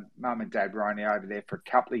Mum and Dad were only over there for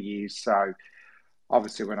a couple of years. So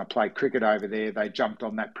obviously when I played cricket over there, they jumped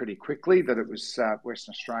on that pretty quickly, that it was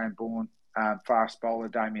Western Australian-born fast bowler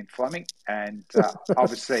Damien Fleming. And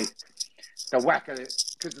obviously the whacker,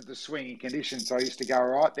 because of the swinging conditions, I used to go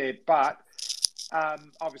right there. But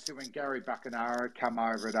obviously when Gary Buckenara come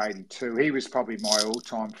over at 82, he was probably my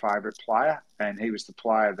all-time favourite player. And he was the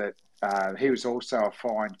player that he was also a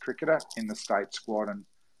fine cricketer in the state squad and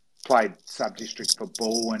played sub-district for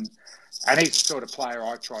Bull, and he's the sort of player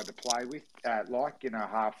I tried to play with,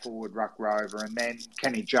 half forward, ruck rover. And then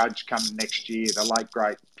Kenny Judge come next year, the late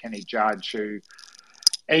great Kenny Judge, who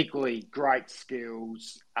equally great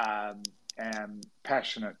skills,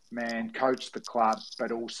 passionate man, coached the club,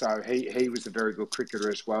 but also he was a very good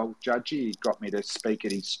cricketer as well. Judgey, he got me to speak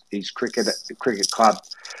at his cricket club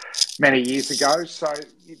many years ago. So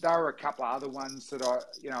there were a couple of other ones that I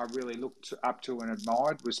really looked up to and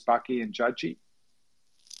admired was Bucky and Judgy.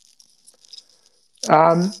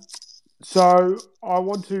 So I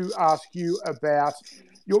want to ask you about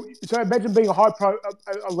so imagine being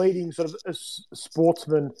a leading sort of a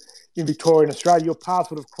sportsman in Victoria and Australia. Your paths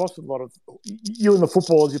would have crossed a lot of you and the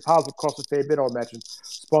footballers. Your paths would cross a fair bit, I imagine.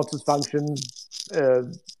 Sponsors, functions,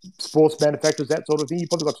 sports manufacturers, that sort of thing. You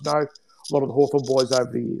probably got to know a lot of the Hawthorn boys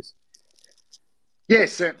over the years. Yeah,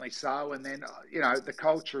 certainly so. And then, the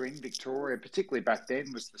culture in Victoria, particularly back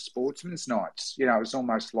then, was the sportsmen's nights. It was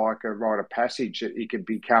almost like a rite of passage. You could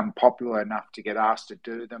become popular enough to get asked to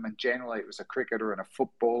do them. And generally, it was a cricketer and a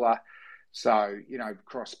footballer. So,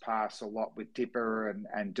 cross paths a lot with Dipper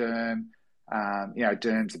and Derm.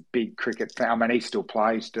 Derm's a big cricket fan. I mean, he still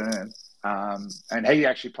plays, Derm. And he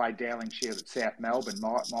actually played Dowling Shield at South Melbourne,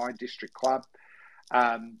 my district club.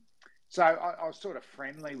 So I was sort of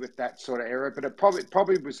friendly with that sort of era, but it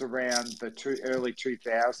probably was around the early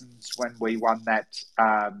 2000s when we won that.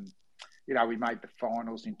 We made the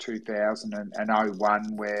finals in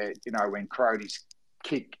 2001 where, when Crody's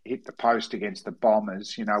kick hit the post against the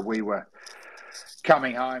Bombers, we were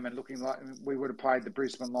coming home and looking like we would have played the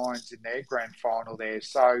Brisbane Lions in their grand final there.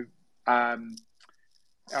 So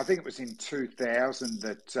I think it was in 2000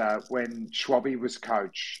 that when Schwabby was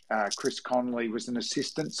coach, Chris Connolly was an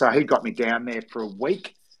assistant. So he got me down there for a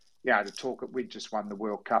week, to talk. We'd just won the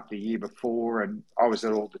World Cup the year before, and I was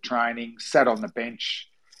at all the training, sat on the bench.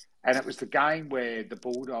 And it was the game where the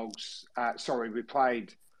Bulldogs, we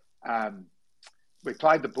played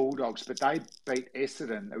the Bulldogs, but they beat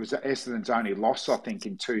Essendon. It was Essendon's only loss, I think,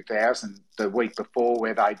 in 2000, the week before,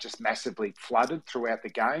 where they just massively flooded throughout the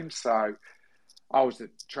game. So I was at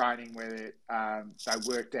training where they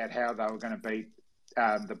worked out how they were going to beat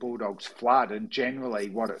the Bulldogs' flood. And generally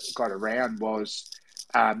what it got around was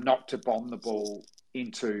not to bomb the ball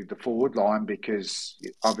into the forward line because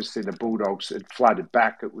obviously the Bulldogs had flooded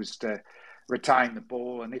back. It was to retain the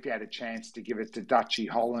ball. And if you had a chance to give it to Dutchy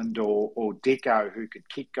Holland or Dicko, who could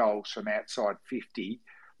kick goals from outside 50,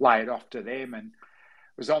 lay it off to them. And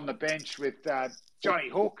was on the bench with Johnny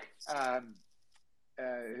Hook,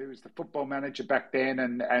 who was the football manager back then.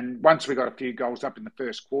 And once we got a few goals up in the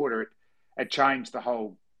first quarter, it changed the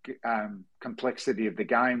whole complexity of the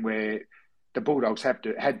game where the Bulldogs had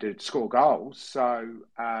to score goals. So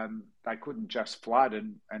they couldn't just flood.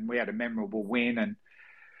 And we had a memorable win and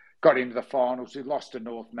got into the finals. We lost to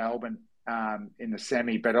North Melbourne in the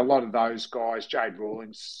semi. But a lot of those guys, Jade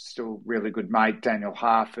Rawlings, still really good mate, Daniel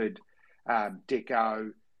Harford,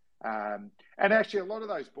 Dicko, and actually, a lot of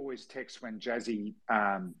those boys text when Jazzy,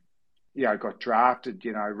 got drafted.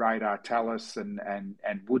 Radar Tallis and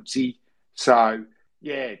Woodsy. So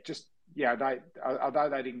although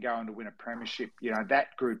they didn't go on to win a premiership,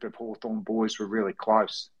 that group of Hawthorn boys were really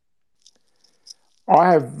close.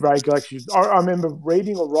 I have recollections. I remember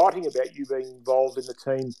reading or writing about you being involved in the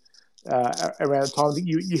team around the time that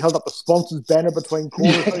you held up a sponsor's banner between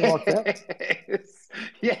quarters, something like that.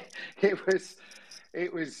 Yeah,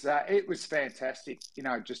 it was fantastic.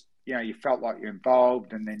 You felt like you're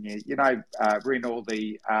involved, and then we're in all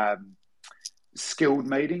the skilled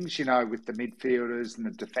meetings, with the midfielders and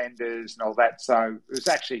the defenders and all that. So it was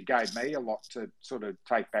actually gave me a lot to sort of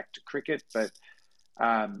take back to cricket. But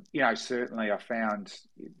certainly I found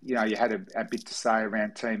you had a bit to say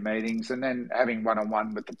around team meetings, and then having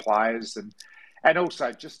one-on-one with the players, and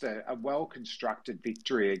also just a well-constructed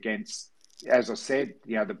victory against, as I said,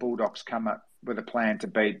 the Bulldogs come up with a plan to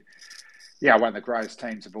beat, one of the greatest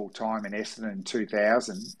teams of all time in Essendon in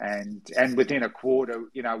 2000. And within a quarter,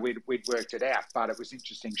 we'd worked it out. But it was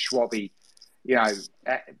interesting, Schwabby,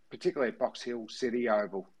 particularly at Box Hill City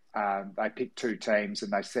Oval, they picked two teams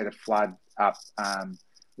and they set a flood up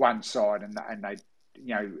one side and they,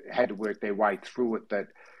 had to work their way through it. That,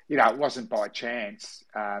 it wasn't by chance.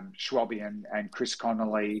 Schwabby and Chris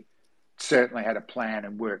Connolly certainly had a plan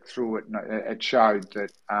and worked through it. And it showed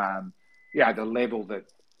that, the level that,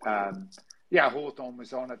 Hawthorn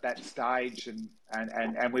was on at that stage, and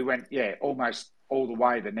we went, almost all the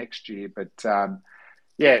way the next year. But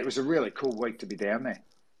it was a really cool week to be down there.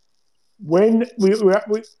 When we're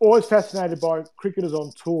always fascinated by cricketers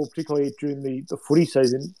on tour, particularly during the footy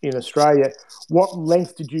season in Australia, what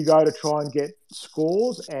length did you go to try and get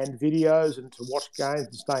scores and videos and to watch games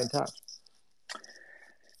and stay in touch?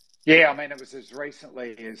 Yeah, I mean, it was as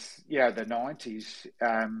recently as, the 90s,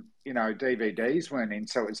 DVDs weren't in,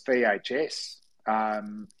 so it was VHS.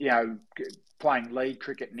 Playing league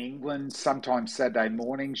cricket in England, sometimes Saturday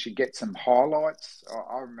mornings, you get some highlights.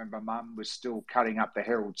 I remember Mum was still cutting up the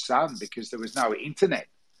Herald Sun because there was no internet.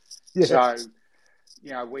 Yes. So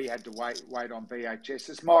we had to wait on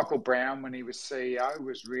VHSs. Michael Brown, when he was CEO,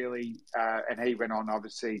 was really, and he went on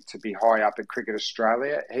obviously to be high up at Cricket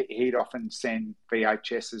Australia. He'd often send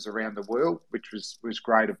VHSs around the world, which was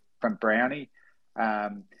great from Brownie.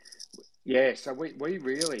 So we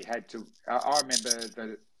really had to. I remember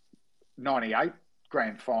the '98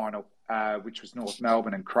 grand final, which was North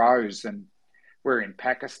Melbourne and Crows, and we're in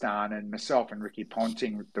Pakistan, and myself and Ricky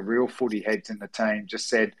Ponting, the real footy heads in the team, just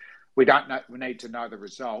said, we don't know. We need to know the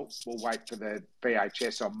result. We'll wait for the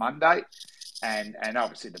VHS on Monday, and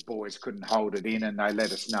obviously the boys couldn't hold it in, and they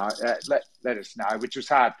let us know. Let us know, which was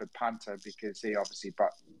hard for Punter because he obviously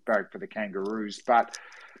broke for the Kangaroos. But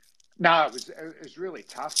no, it was really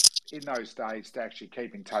tough in those days to actually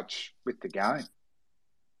keep in touch with the game.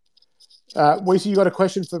 Weezy, you got a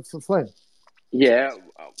question for Flynn? Yeah,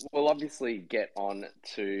 we'll obviously get on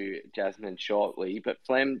to Jasmine shortly, but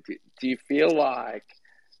Flem, do you feel like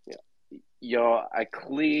you're a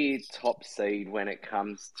clear top seed when it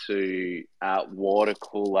comes to water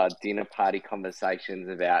cooler dinner party conversations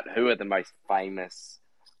about who are the most famous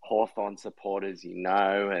Hawthorn supporters you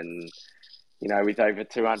know? And, with over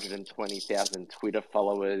 220,000 Twitter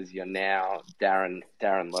followers, you're now Darren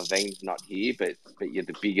Levine's not here, but you're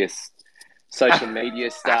the biggest social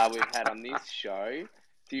media star we've had on this show.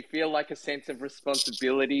 Do you feel like a sense of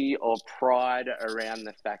responsibility or pride around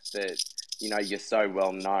the fact that, you're so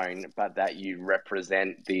well known, but that you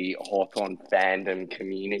represent the Hawthorn fandom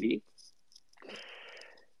community?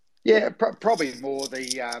 Yeah, probably more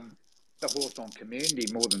the Hawthorn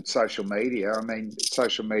community more than social media. I mean,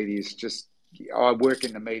 social media is just, I work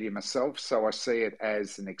in the media myself, so I see it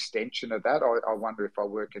as an extension of that. I wonder if I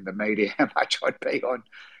work in the media, how much I'd be on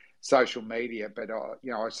social media, but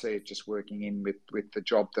I see it just working in with the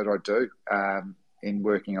job that I do, in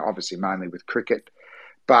working obviously mainly with cricket.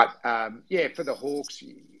 But for the Hawks,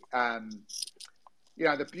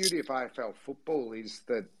 the beauty of AFL football is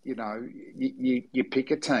that you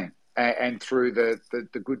pick a team, and through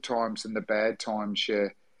the good times and the bad times,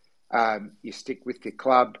 you stick with your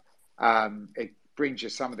club. It brings you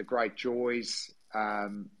some of the great joys.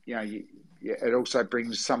 It also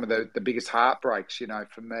brings some of the biggest heartbreaks.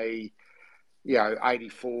 For me,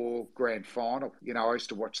 84 grand final. I used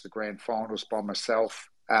to watch the grand finals by myself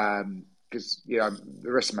because the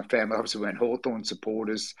rest of my family obviously weren't Hawthorn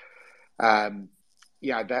supporters.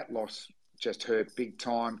 That loss just hurt big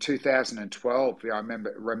time. 2012, I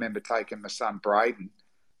remember taking my son Braden,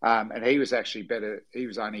 and he was actually better. He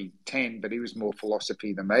was only 10, but he was more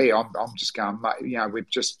philosophy than me. I'm just going, we've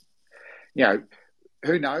just,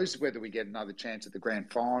 who knows whether we get another chance at the grand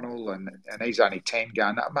final, and he's only 10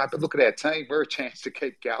 going, no, mate, but look at our team. We're a chance to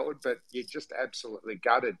keep going, but you're just absolutely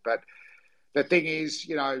gutted. But the thing is,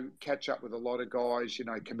 catch up with a lot of guys,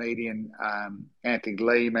 comedian Anthony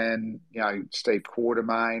Lehman, Steve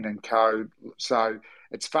Quartermain and co. So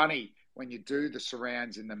it's funny, when you do the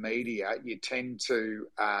surrounds in the media, you tend to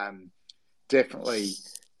definitely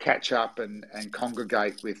catch up and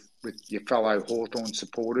congregate with your fellow Hawthorn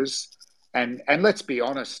supporters. And let's be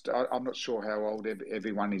honest, I'm not sure how old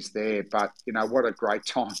everyone is there, but, what a great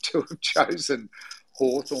time to have chosen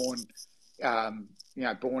Hawthorn,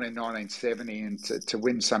 born in 1970, and to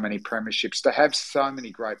win so many premierships, to have so many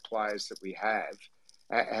great players that we have,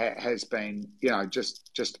 has been,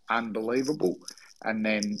 just unbelievable. And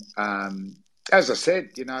then, as I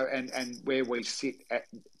said, and where we sit at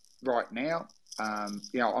right now,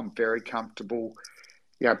 I'm very comfortable.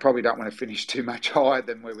 Probably don't want to finish too much higher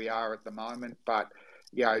than where we are at the moment, but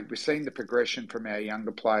we've seen the progression from our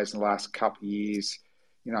younger players in the last couple of years.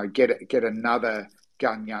 Get another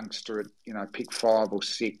gun youngster at pick 5 or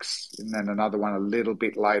 6, and then another one a little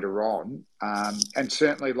bit later on. And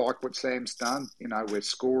certainly, like what Sam's done, we're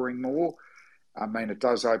scoring more. I mean, it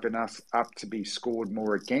does open us up to be scored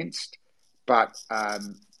more against, but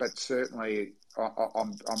certainly,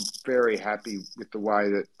 I'm very happy with the way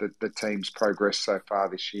that the team's progressed so far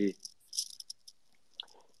this year.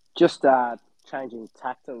 Just changing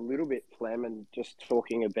tact a little bit, Clem, and just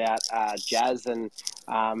talking about Jazz and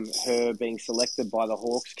her being selected by the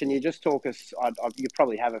Hawks. Can you just talk us? You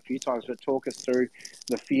probably have a few times, but talk us through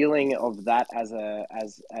the feeling of that as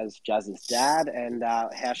Jazz's dad, and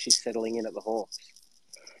how she's settling in at the Hawks.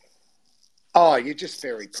 Oh, you're just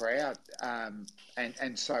very proud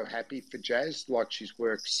and so happy for Jazz. Like, she's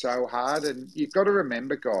worked so hard, and you've got to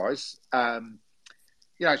remember, guys.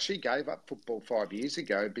 She gave up football 5 years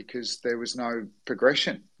ago because there was no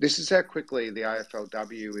progression. This is how quickly the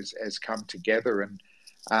AFLW has come together,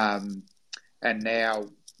 and now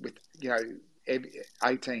with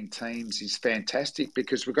 18 teams is fantastic,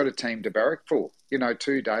 because we've got a team to barrack for.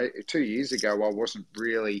 2 years ago, I wasn't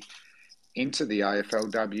really into the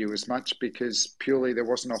AFLW as much because purely there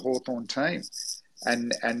wasn't a Hawthorn team.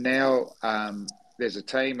 And now there's a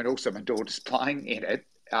team, and also my daughter's playing in it,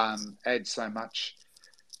 adds so much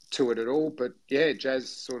to it at all. But yeah, Jazz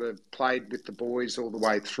sort of played with the boys all the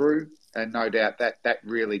way through, and no doubt that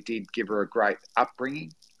really did give her a great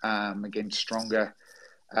upbringing against stronger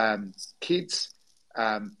kids,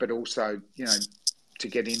 but also, to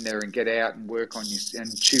get in there and get out and work on you.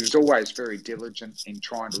 And she was always very diligent in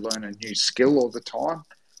trying to learn a new skill all the time,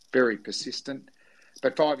 very persistent.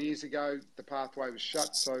 But 5 years ago, the pathway was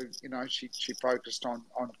shut. So, she focused on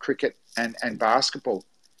cricket and basketball.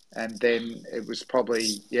 And then it was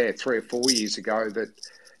probably, 3 or 4 years ago that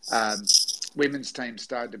women's teams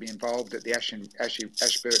started to be involved at the Ashburton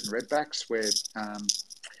Redbacks, where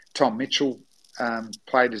Tom Mitchell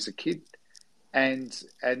played as a kid. And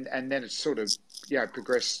then it's sort of,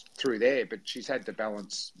 progressed through there. But she's had to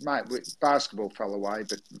balance, basketball fell away,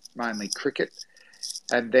 but mainly cricket.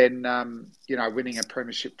 And then, winning a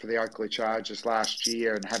premiership for the Oakley Chargers last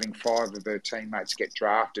year and having 5 of her teammates get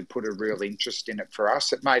drafted put a real interest in it for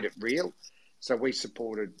us. It made it real. So we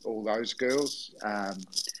supported all those girls.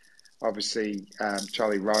 Obviously,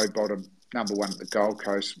 Charlie Rowbottom, number 1 at the Gold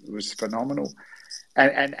Coast, was phenomenal.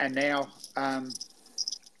 And now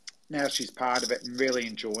she's part of it and really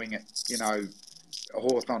enjoying it.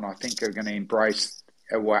 Hawthorn, I think, are going to embrace,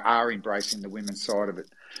 or are embracing the women's side of it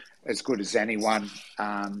as good as anyone.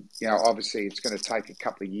 Obviously it's going to take a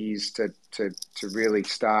couple of years to really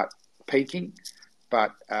start peaking,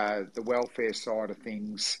 but the welfare side of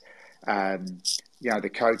things,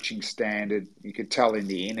 the coaching standard, you could tell in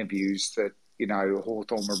the interviews that,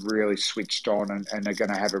 Hawthorn were really switched on and are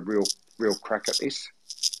going to have a real crack at this.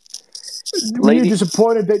 Were you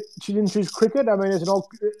disappointed that she didn't choose cricket? I mean, as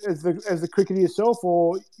the cricketer yourself,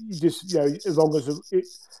 or you just, as long as the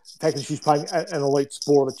fact that she's playing an elite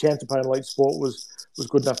sport, or the chance of playing an elite sport was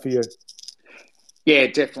good enough for you? Yeah,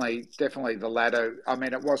 definitely the latter. I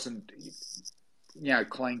mean, it wasn't,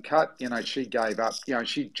 clean cut. She gave up.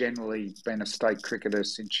 She'd generally been a state cricketer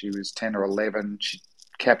since she was 10 or 11. She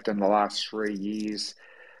captained the last 3 years.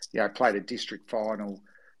 Played a district final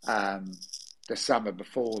the summer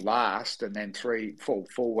before last, and then 4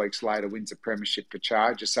 weeks later wins a premiership for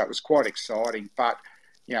Chargers. So it was quite exciting. But,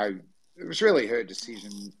 it was really her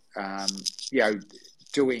decision,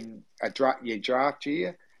 doing your draft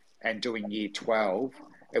year and doing year 12.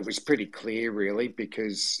 It was pretty clear, really,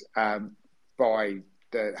 because by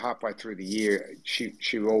the halfway through the year,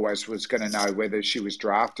 she always was going to know whether she was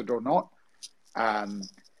drafted or not. And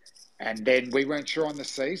then we weren't sure on the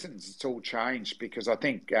seasons. It's all changed because I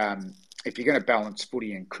think if you're going to balance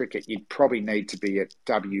footy and cricket, you'd probably need to be at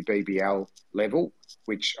WBBL level,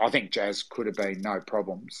 which I think Jazz could have been, no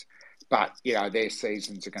problems. But, their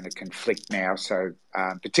seasons are going to conflict now. So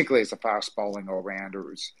particularly as a fast bowling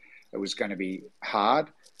all-rounder, it was going to be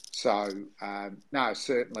hard. So, no,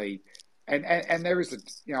 certainly. And there is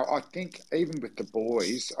I think even with the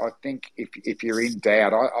boys, I think if you're in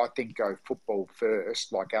doubt, I think go football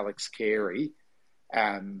first, like Alex Carey,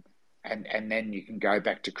 and then you can go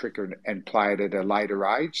back to cricket and play it at a later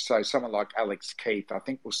age. So someone like Alex Keith, I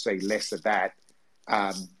think we'll see less of that.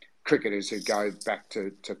 Cricketers who go back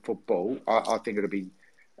to football, I think it'll be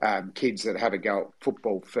kids that have a go at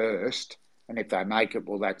football first, and if they make it,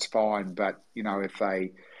 well, that's fine. But, if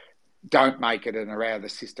they don't make it and are out of the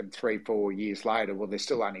system 3-4 years later, well, they're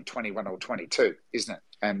still only 21 or 22, isn't it?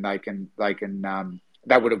 And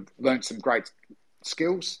they would have learned some great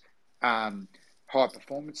skills, high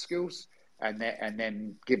performance skills, and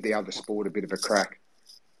then give the other sport a bit of a crack.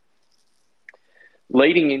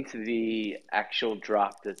 Leading into the actual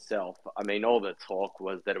draft itself, I mean, all the talk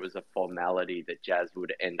was that it was a formality that Jazz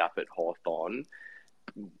would end up at Hawthorn.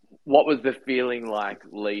 What was the feeling like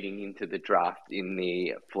leading into the draft in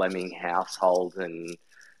the Fleming household, and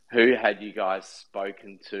who had you guys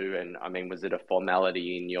spoken to? And I mean, was it a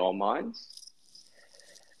formality in your minds?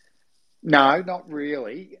 No, not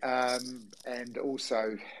really. And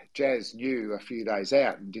also, Jazz knew a few days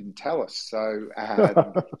out and didn't tell us. So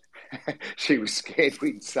she was scared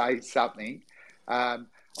we'd say something. As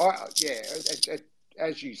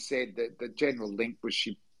you said, the general link was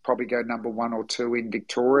she'd probably go number 1 or 2 in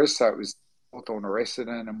Victoria. So it was Hawthorn or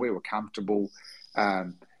Essendon, and we were comfortable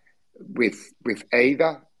with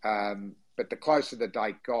either. But the closer the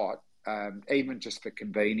date got, even just for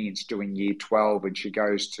convenience, doing year 12, and she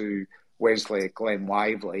goes to Wesley at Glen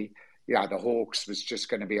Waverley, the Hawks was just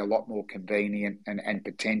going to be a lot more convenient, and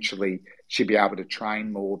potentially she'd be able to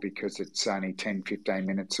train more because it's only 10, 15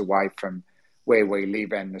 minutes away from where we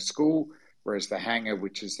live and the school. whereas the hangar,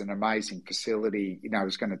 which is an amazing facility,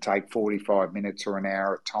 is going to take 45 minutes or an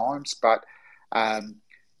hour at times. But I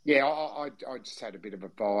just had a bit of a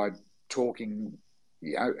vibe talking,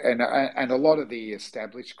 and a lot of the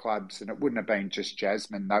established clubs, and it wouldn't have been just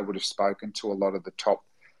Jasmine, they would have spoken to a lot of the top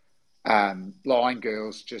line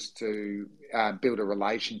girls just to build a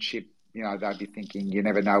relationship. They'd be thinking, you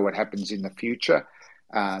never know what happens in the future.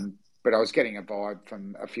 But I was getting a vibe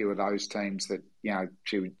from a few of those teams that,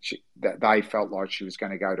 that they felt like she was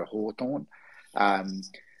going to go to Hawthorn.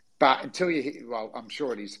 But until I'm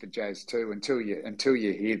sure it is for Jazz too. Until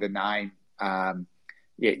you hear the name,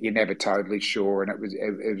 you're never totally sure. And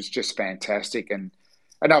it was just fantastic. And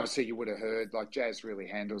obviously you would have heard, like, Jazz really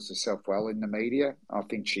handles herself well in the media. I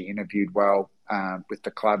think she interviewed well with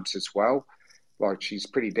the clubs as well. Like, she's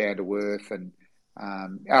pretty down to earth, and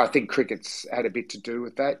I think cricket's had a bit to do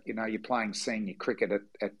with that. You're playing senior cricket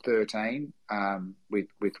at 13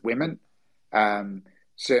 with women.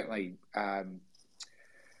 Certainly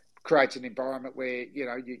creates an environment where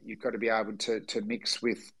you've got to be able to mix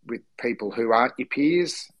with people who aren't your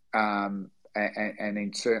peers, and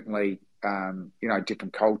then certainly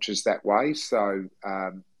different cultures that way. So,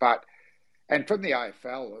 and from the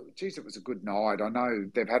AFL, geez, it was a good night. I know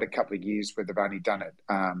they've had a couple of years where they've only done it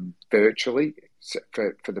virtually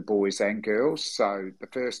for the boys and girls. So the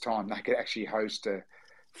first time they could actually host a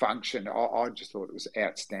function, I just thought it was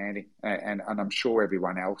outstanding. And I'm sure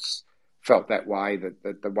everyone else felt that way,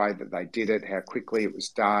 that the way that they did it, how quickly it was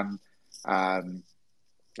done.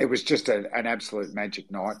 It was just an absolute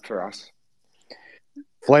magic night for us.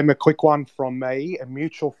 Flem, a quick one from me. A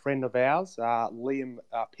mutual friend of ours, Liam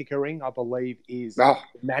Pickering, I believe, is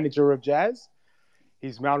manager of Jazz.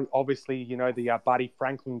 He's obviously, the Buddy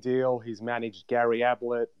Franklin deal. He's managed Gary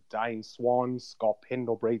Ablett, Dane Swan, Scott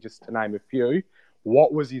Pendlebury, just to name a few.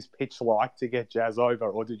 What was his pitch like to get Jazz over,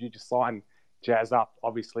 or did you just sign Jazz up?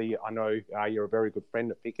 Obviously, I know you're a very good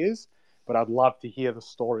friend of Pickers, but I'd love to hear the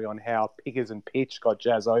story on how Pickers and Pitch got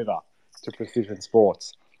Jazz over to Precision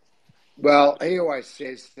Sports. Well, he always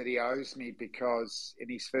says that he owes me because in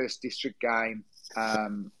his first district game,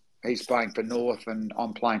 he's playing for North and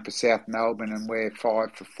I'm playing for South Melbourne, and we're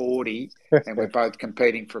 5 for 40 and we're both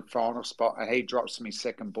competing for a final spot, and he drops me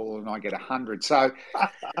second ball and I get 100. So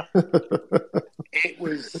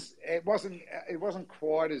it wasn't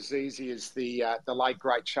quite as easy as the late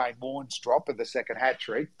great Shane Warne's drop of the second hat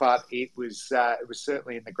trick, but it was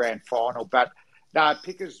certainly in the grand final. But no,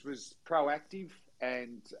 Pickers was proactive.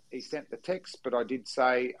 And he sent the text, but I did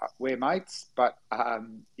say we're mates. But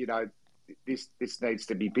this needs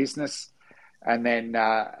to be business. And then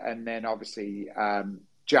obviously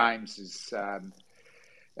James is a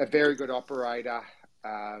very good operator.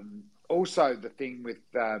 Also, the thing with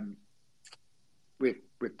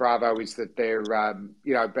Bravo is that they're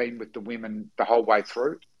been with the women the whole way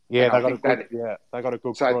through. Yeah, they got a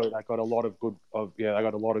good crew. They got a lot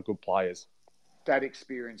of good players. That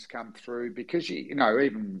experience come through because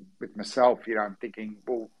even with myself, I'm thinking,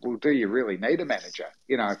 well, do you really need a manager?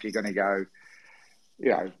 If you're going to go,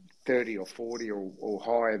 30 or 40 or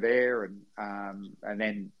higher there, and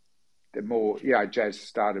then the more, Jazz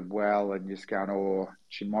started well, and just going, oh,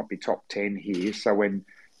 she might be top 10 here. So when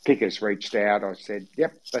Pickers reached out, I said,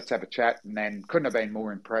 yep, let's have a chat, and then couldn't have been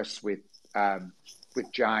more impressed with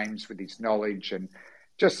James, with his knowledge and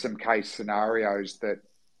just some case scenarios that.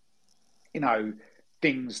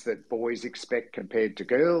 Things that boys expect compared to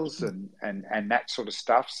girls and that sort of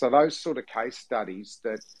stuff. So those sort of case studies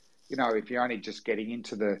that, if you're only just getting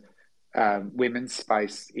into the women's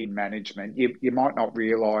space in management, you might not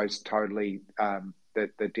realise totally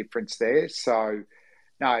the difference there. So,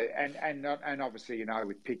 no, and obviously,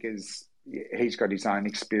 with Pickers, he's got his own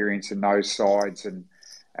experience in those sides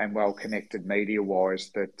and well-connected media-wise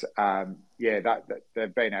that,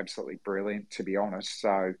 they've been absolutely brilliant, to be honest.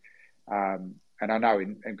 So, and I know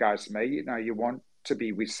in regards to me, you want to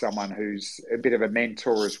be with someone who's a bit of a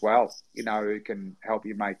mentor as well, who can help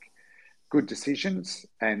you make good decisions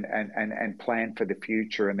and plan for the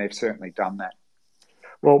future. And they've certainly done that.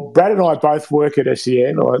 Well, Brad and I both work at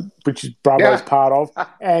SEN, which is Bravo's part of.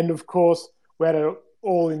 And, of course, we had an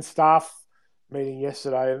all-in staff meeting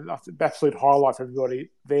yesterday. And the absolute highlight for everybody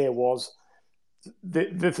there was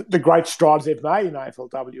the great strides they've made in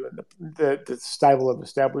AFLW and the stable they've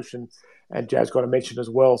established, and Jazz got a mention as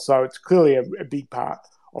well. So it's clearly a big part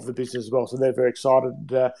of the business as well. So they're very excited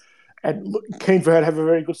and keen for her to have a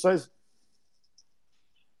very good season.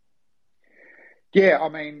 Yeah, I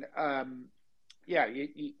mean,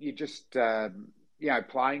 you just,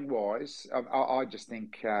 playing wise, I just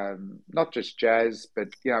think not just Jazz, but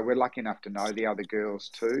we're lucky enough to know the other girls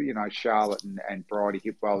too. Charlotte and Bridie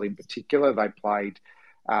Hipwell in particular. They played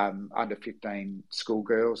under 15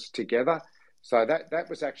 schoolgirls together, so that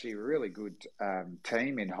was actually a really good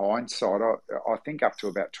team in hindsight. I think up to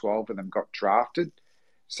about 12 of them got drafted.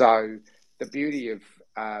 So the beauty of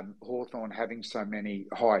Hawthorn having so many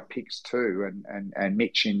high picks too, and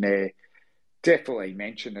Mitch in there definitely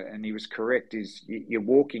mentioned it, and he was correct, is you're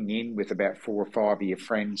walking in with about 4 or 5 of your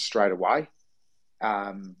friends straight away.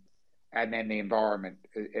 And then the environment,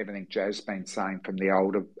 everything Jaz's been saying from the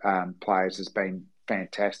older players has been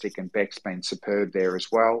fantastic, and Beck's been superb there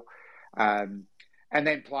as well. And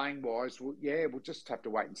then playing wise, we'll just have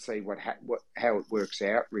to wait and see how it works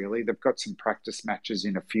out. Really, they've got some practice matches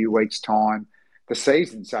in a few weeks' time. The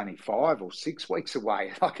season's only 5 or 6 weeks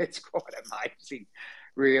away. It's quite amazing,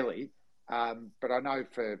 really. But I know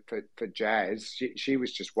for Jazz, she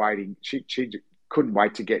was just waiting. She couldn't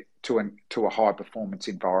wait to get to a high performance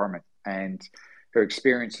environment, and her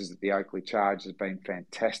experiences at the Oakley Charge has been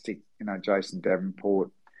fantastic. Jason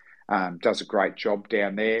Davenport does a great job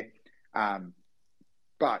down there.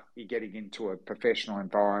 But you're getting into a professional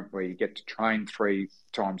environment where you get to train 3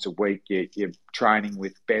 times a week. You're training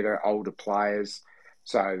with better, older players.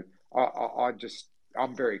 So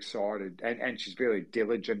I'm very excited, and she's very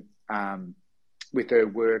diligent with her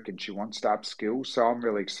work, and she wants to upskill. So I'm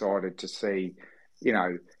really excited to see,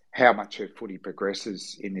 how much her footy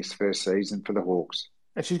progresses in this first season for the Hawks.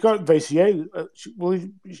 And she's got VCE.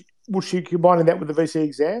 Will she combine that with the VCE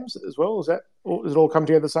exams as well? Does it all come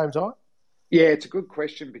together at the same time? Yeah, it's a good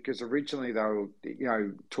question, because originally they were,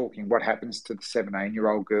 talking what happens to the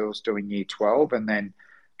 17-year-old girls doing year 12. And then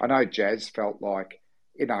I know Jazz felt like,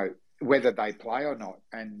 whether they play or not.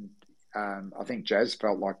 And I think Jazz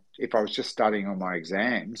felt like if I was just studying on my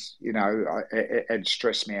exams, it'd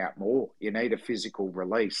stress me out more. You need a physical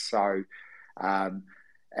release. So,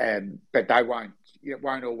 but they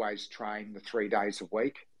won't always train the 3 days a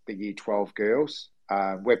week, the year 12 girls.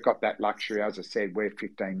 We've got that luxury. As I said, we're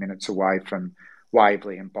 15 minutes away from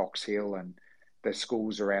Waverley and Box Hill, and the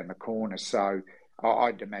school's around the corner. So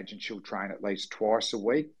I'd imagine she'll train at least twice a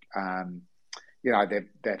week.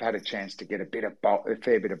 They've had a chance to get a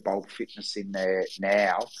fair bit of bulk fitness in there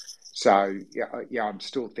now. So I'm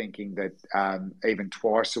still thinking that even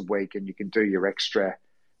twice a week, and you can do your extra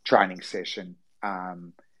training session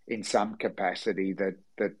in some capacity, that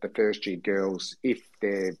the first year girls, if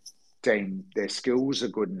they're deemed their skills are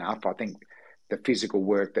good enough, I think the physical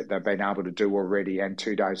work that they've been able to do already, and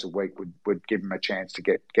 2 days a week, would give them a chance to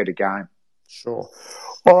get a game. Sure.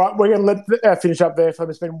 All right, we're going to let finish up there, Flem.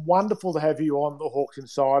 It's been wonderful to have you on the Hawks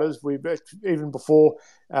Insiders. Even before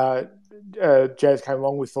Jazz came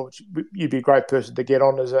along, we thought you'd be a great person to get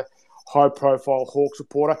on as a high-profile Hawk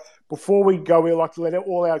supporter. Before we go, we'd like to let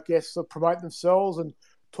all our guests promote themselves and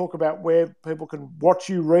talk about where people can watch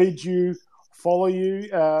you, read you, follow you.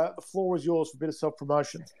 The floor is yours for a bit of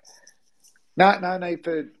self-promotion. No need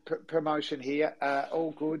for promotion here.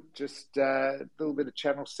 All good. Just a little bit of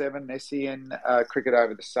Channel 7, SEN, cricket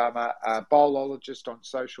over the summer. Bowlologist on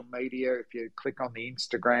social media. If you click on the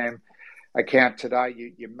Instagram account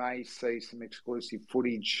today, you may see some exclusive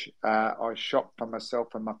footage. I shot for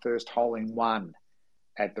myself in my first hole-in-one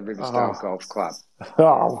at the Riversdale Golf Club.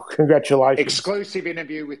 Oh, congratulations. Exclusive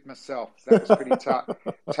interview with myself. That was pretty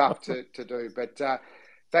tough to do. But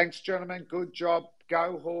thanks, gentlemen. Good job.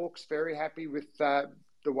 Go Hawks. Very happy with the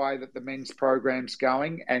way that the men's program's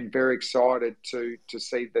going, and very excited to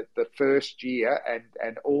see that the first year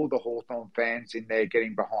and all the Hawthorn fans in there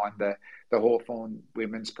getting behind the Hawthorn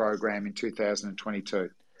women's program in 2022.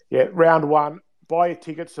 Yeah, round 1. Buy your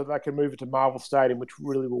tickets so they can move it to Marvel Stadium, which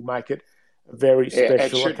really will make it a very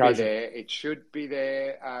special occasion. It should be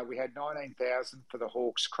there. We had 19,000 for the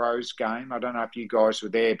Hawks Crows game. I don't know if you guys were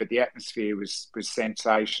there, but the atmosphere was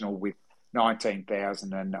sensational with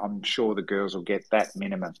 19,000, and I'm sure the girls will get that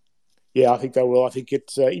minimum. Yeah, I think they will. I think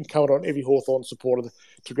it's incumbent on every Hawthorn supporter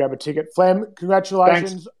to grab a ticket. Flem,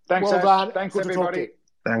 congratulations. Thanks, well Ash. done. Thanks, Good everybody. to talk to you.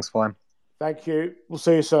 Thanks, Flem. Thank you. We'll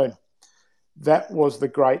see you soon. That was the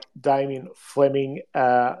great Damien Fleming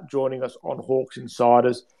joining us on Hawks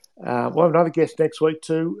Insiders. We'll have another guest next week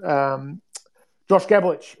too. Josh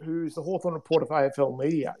Gabelich, who's the Hawthorn reporter for AFL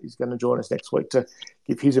Media, is going to join us next week to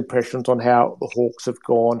give his impressions on how the Hawks have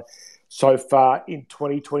gone so far in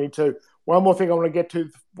 2022. One more thing I want to get to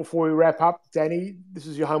before we wrap up. Danny, this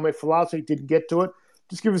is your homework for last week. Didn't get to it.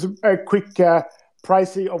 Just give us a quick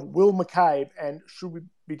précis of Will McCabe, and should we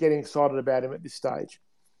be getting excited about him at this stage?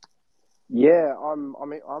 Yeah,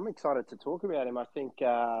 I'm excited to talk about him. I think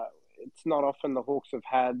it's not often the Hawks have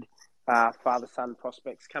had father-son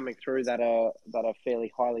prospects coming through that are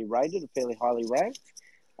fairly highly rated, fairly highly ranked.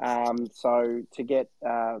 So to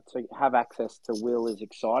have access to Will is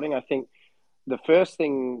exciting. I think the first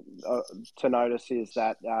thing to notice is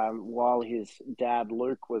that while his dad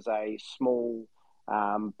Luke was a small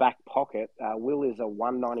back pocket, Will is a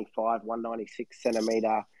 195, 196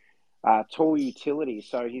 centimetre tall utility.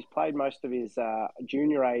 So he's played most of his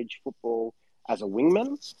junior age football as a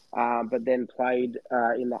wingman, but then played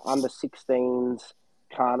in the under-16s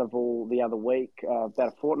carnival the other week, about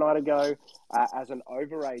a fortnight ago, as an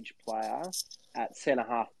overage player at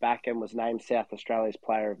centre-half back and was named South Australia's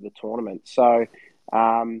player of the tournament. So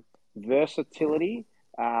versatility,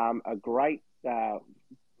 a great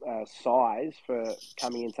size for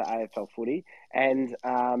coming into AFL footy, and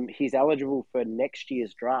he's eligible for next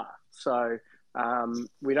year's draft. So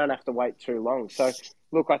we don't have to wait too long. So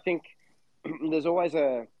look, I think there's always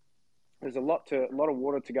a lot of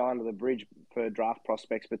water to go under the bridge for draft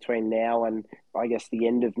prospects between now and I guess the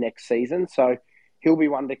end of next season. So he'll be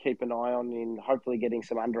one to keep an eye on in hopefully getting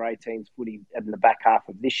some under-18s footy in the back half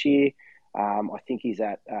of this year. I think he's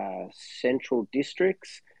at Central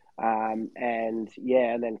Districts. And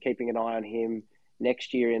then keeping an eye on him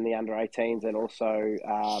next year in the under-18s and also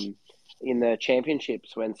in the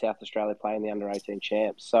championships when South Australia play in the under-18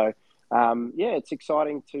 champs. So, it's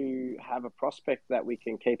exciting to have a prospect that we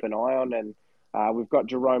can keep an eye on. And we've got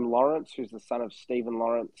Jerome Lawrence, who's the son of Stephen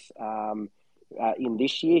Lawrence, in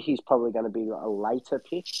this year. He's probably going to be a later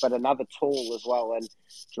pick, but another tall as well. And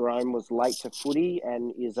Jerome was late to footy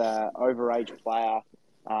and is an overage player.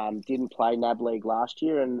 Didn't play NAB League last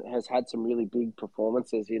year and has had some really big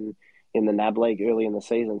performances in the NAB League early in the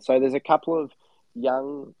season. So there's a couple of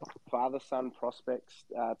young father-son prospects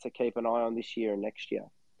to keep an eye on this year and next year.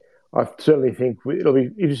 I certainly think it'll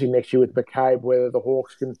be interesting next year with McCabe whether the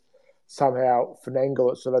Hawks can somehow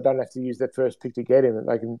finagle it so they don't have to use their first pick to get him, and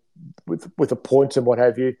they can, with the points and what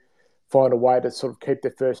have you, find a way to sort of keep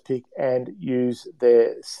their first pick and use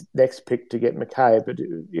their next pick to get McCabe. But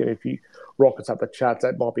if you rockets up the charts,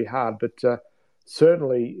 that might be hard. But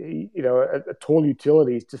certainly, a tall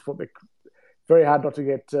utility is just what they're very hard not to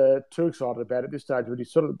get too excited about at this stage, but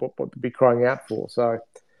it's sort of what to be crying out for. So,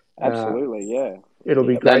 absolutely, yeah, it'll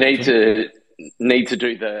be great. They need to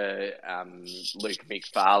do the Luke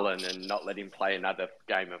McFarlane and not let him play another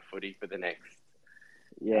game of footy for the next.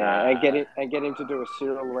 Yeah, and get him to do a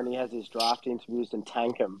Cyril when he has his draft interviews and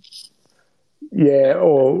tank him. Yeah,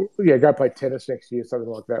 or go play tennis next year, something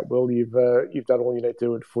like that. Well, you've done all you need to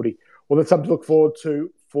do in footy. Well, that's something to look forward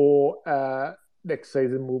to for next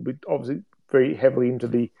season. We'll be obviously very heavily into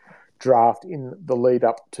the draft in the lead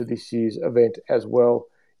up to this year's event as well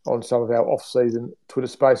on some of our off-season Twitter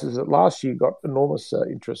spaces that last year got enormous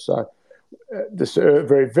interest. So this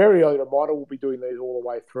very, very early reminder, we'll be doing these all the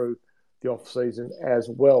way through the off-season as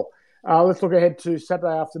well. Let's look ahead to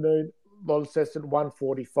Saturday afternoon, Launceston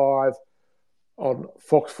 1:45 on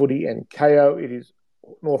Fox Footy and KO. It is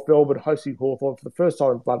North Melbourne hosting Hawthorn for the first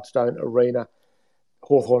time in Bloodstone Arena.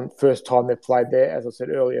 Hawthorn, first time they've played there. As I said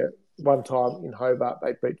earlier, one time in Hobart,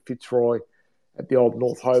 they beat Fitzroy at the old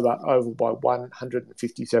North Hobart Oval by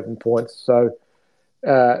 157 points. So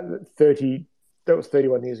that was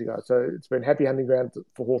 31 years ago. So it's been happy hunting ground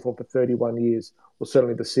for Hawthorn for 31 years. Well,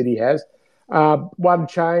 certainly the city has. One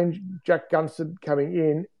change, Jack Gunston coming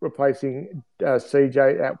in, replacing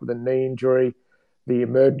CJ out with a knee injury. The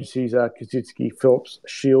emergencies are Kaczynski, Phillips,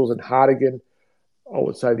 Shields and Hardigan. I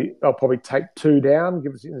would say they'll probably take two down,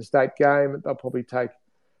 give us an interstate game. They'll probably take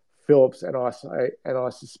Phillips and I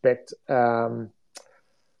suspect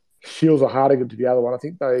Shields or Hardigan to the other one. I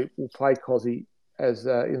think they will play Cozzy as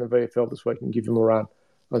in the VFL this week and give him a run.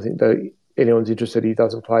 I think anyone's interested, he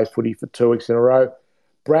doesn't play footy for 2 weeks in a row.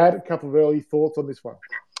 Brad, a couple of early thoughts on this one.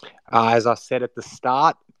 As I said at the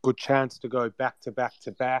start, good chance to go back to back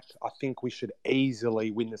to back. I think we should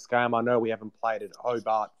easily win this game. I know we haven't played at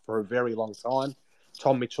Hobart for a very long time.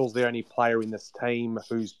 Tom Mitchell's the only player in this team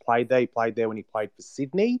who's played there. He played there when he played for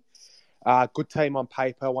Sydney. Good team on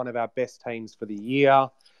paper, one of our best teams for the year.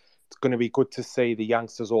 It's going to be good to see the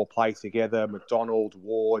youngsters all play together. McDonald,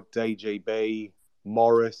 Ward, DGB,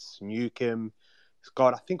 Morris, Newcomb.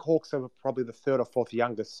 Scott, I think Hawks are probably the third or fourth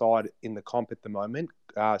youngest side in the comp at the moment.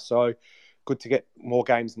 So good to get more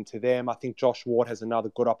games into them. I think Josh Ward has another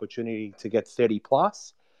good opportunity to get 30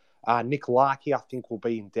 plus. Nick Larkey, I think, will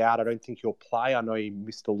be in doubt. I don't think he'll play. I know he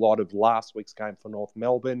missed a lot of last week's game for North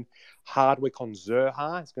Melbourne. Hardwick on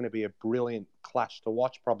Zerha is going to be a brilliant clash to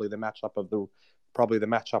watch. Probably the matchup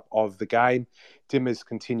of the game. Dimmer's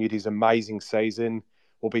continued his amazing season.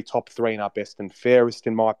 Will be top 3 in our best and fairest,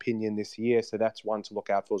 in my opinion, this year. So that's one to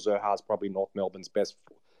look out for. Zerha's probably North Melbourne's best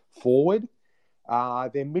forward.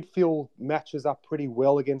 Their midfield matches up pretty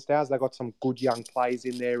well against ours. They've got some good young players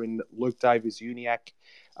in there in Luke Davies-Uniacke.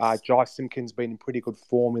 Jai Simpkins been in pretty good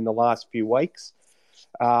form in the last few weeks.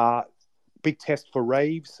 Big test for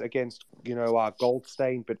Reeves against,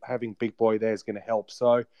 Goldstein, but having Big Boy there is going to help.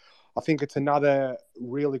 So I think it's another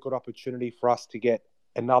really good opportunity for us to get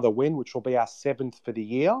another win, which will be our 7th for the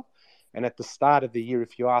year. And at the start of the year,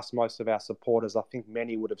 if you ask most of our supporters, I think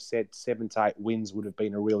many would have said 7 to 8 wins would have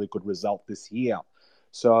been a really good result this year.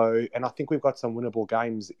 So, and I think we've got some winnable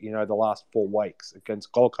games, the last 4 weeks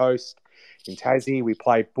against Gold Coast, in Tassie. We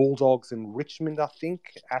played Bulldogs in Richmond, I think.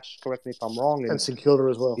 Ash, correct me if I'm wrong. And St Kilda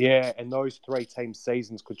as well. Yeah, and those 3 team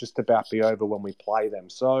seasons could just about be over when we play them.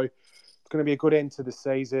 So it's going to be a good end to the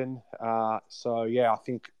season. I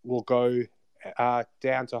think we'll go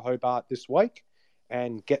down to Hobart this week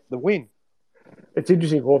and get the win. It's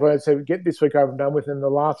interesting, Hawthorn. So we get this week over and done with, and the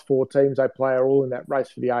last 4 teams they play are all in that race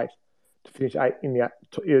for the 8 to finish 8 in the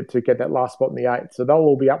 8 to get that last spot in the 8. So they'll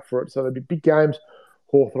all be up for it. So there'll be big games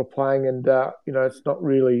Hawthorn are playing, and it's not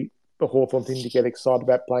really the Hawthorn thing to get excited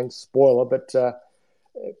about playing spoiler, but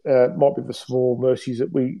might be the small mercies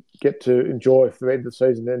that we get to enjoy for the end of the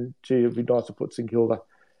season. And gee, it'd be nice to put St Kilda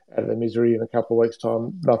out of their misery in a couple of weeks'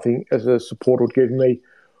 time. Nothing as a supporter would give me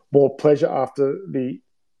more pleasure after the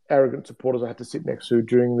arrogant supporters I had to sit next to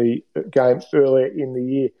during the game earlier in the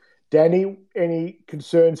year. Danny, any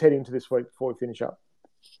concerns heading into this week before we finish up?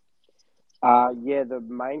 The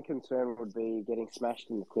main concern would be getting smashed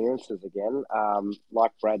in the clearances again.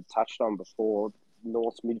 Like Brad touched on before,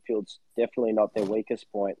 North's midfield's definitely not their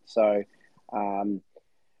weakest point. So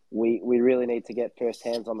we really need to get first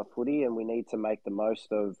hands on the footy, and we need to make the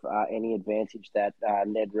most of any advantage that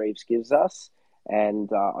Ned Reeves gives us. And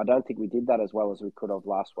I don't think we did that as well as we could have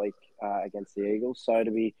last week against the Eagles. So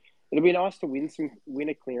it'll be nice to win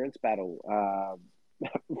a clearance battle.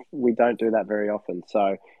 We don't do that very often.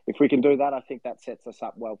 So if we can do that, I think that sets us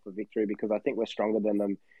up well for victory, because I think we're stronger than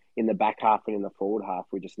them in the back half and in the forward half.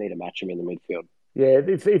 We just need to match them in the midfield. Yeah,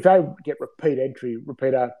 if they get repeat after repeat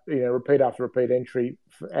entry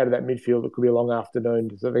out of that midfield, it could be a long afternoon.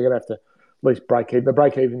 So they're going to have to at least break even. The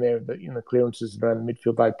break even there in the clearances around the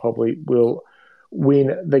midfield, they probably will win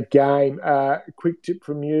the game. Quick tip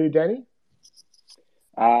from you, Danny?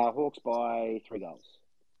 Hawks by 3 goals.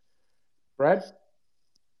 Brad?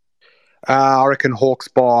 I reckon Hawks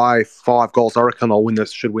by 5 goals. I reckon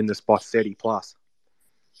should win this by 30 plus.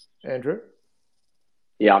 Andrew?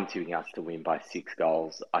 Yeah, I'm tipping us to win by 6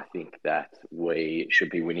 goals. I think that we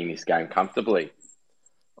should be winning this game comfortably.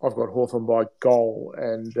 I've got Hawthorn by goal,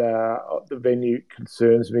 and the venue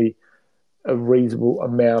concerns me a reasonable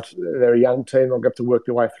amount. They're a young team. They'll have to work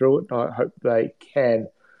their way through it. I hope they can.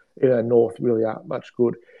 North really aren't much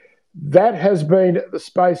good. That has been the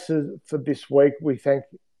Spaces for this week. We thank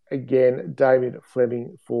again David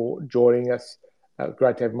Fleming for joining us.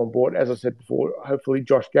 Great to have him on board. As I said before, hopefully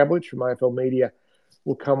Josh Gablich from AFL Media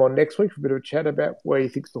will come on next week for a bit of a chat about where he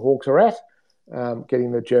thinks the Hawks are at,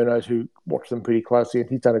 getting the journos who watch them pretty closely, and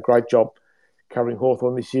he's done a great job covering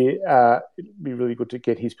Hawthorn this year. It'd be really good to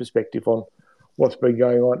get his perspective on what's been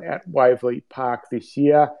going on at Waverley Park this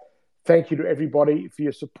year. Thank you to everybody for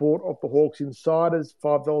your support of the Hawks Insiders.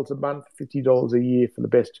 $5 a month, $50 a year for the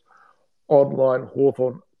best online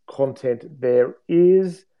Hawthorn content there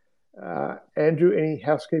is. Andrew, any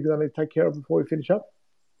housekeeping I need to take care of before we finish up?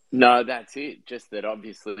 No, that's it. Just that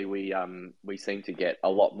obviously we seem to get a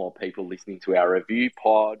lot more people listening to our review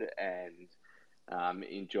pod and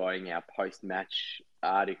enjoying our post-match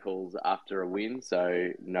articles after a win. So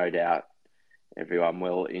no doubt everyone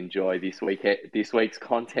will enjoy this week's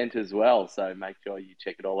content as well. So make sure you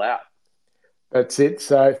check it all out. That's it.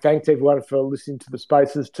 So thanks everyone for listening to the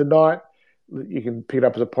Spaces tonight. You can pick it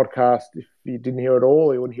up as a podcast if you didn't hear it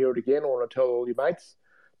all, or you want to hear it again, or want to tell all your mates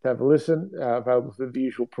to have a listen. Available through the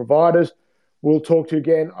usual providers. We'll talk to you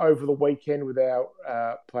again over the weekend with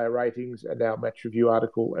our player ratings and our match review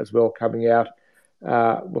article as well coming out.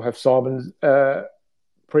 We'll have Simon's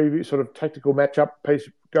preview sort of tactical matchup piece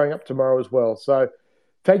going up tomorrow as well. So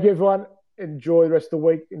thank you, everyone. Enjoy the rest of the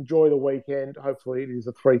week. Enjoy the weekend. Hopefully it is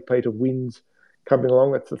a three-peat of wins coming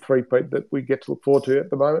along. That's the three-peat that we get to look forward to at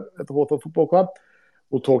the moment at the Hawthorn Football Club.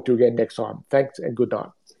 We'll talk to you again next time. Thanks and good night.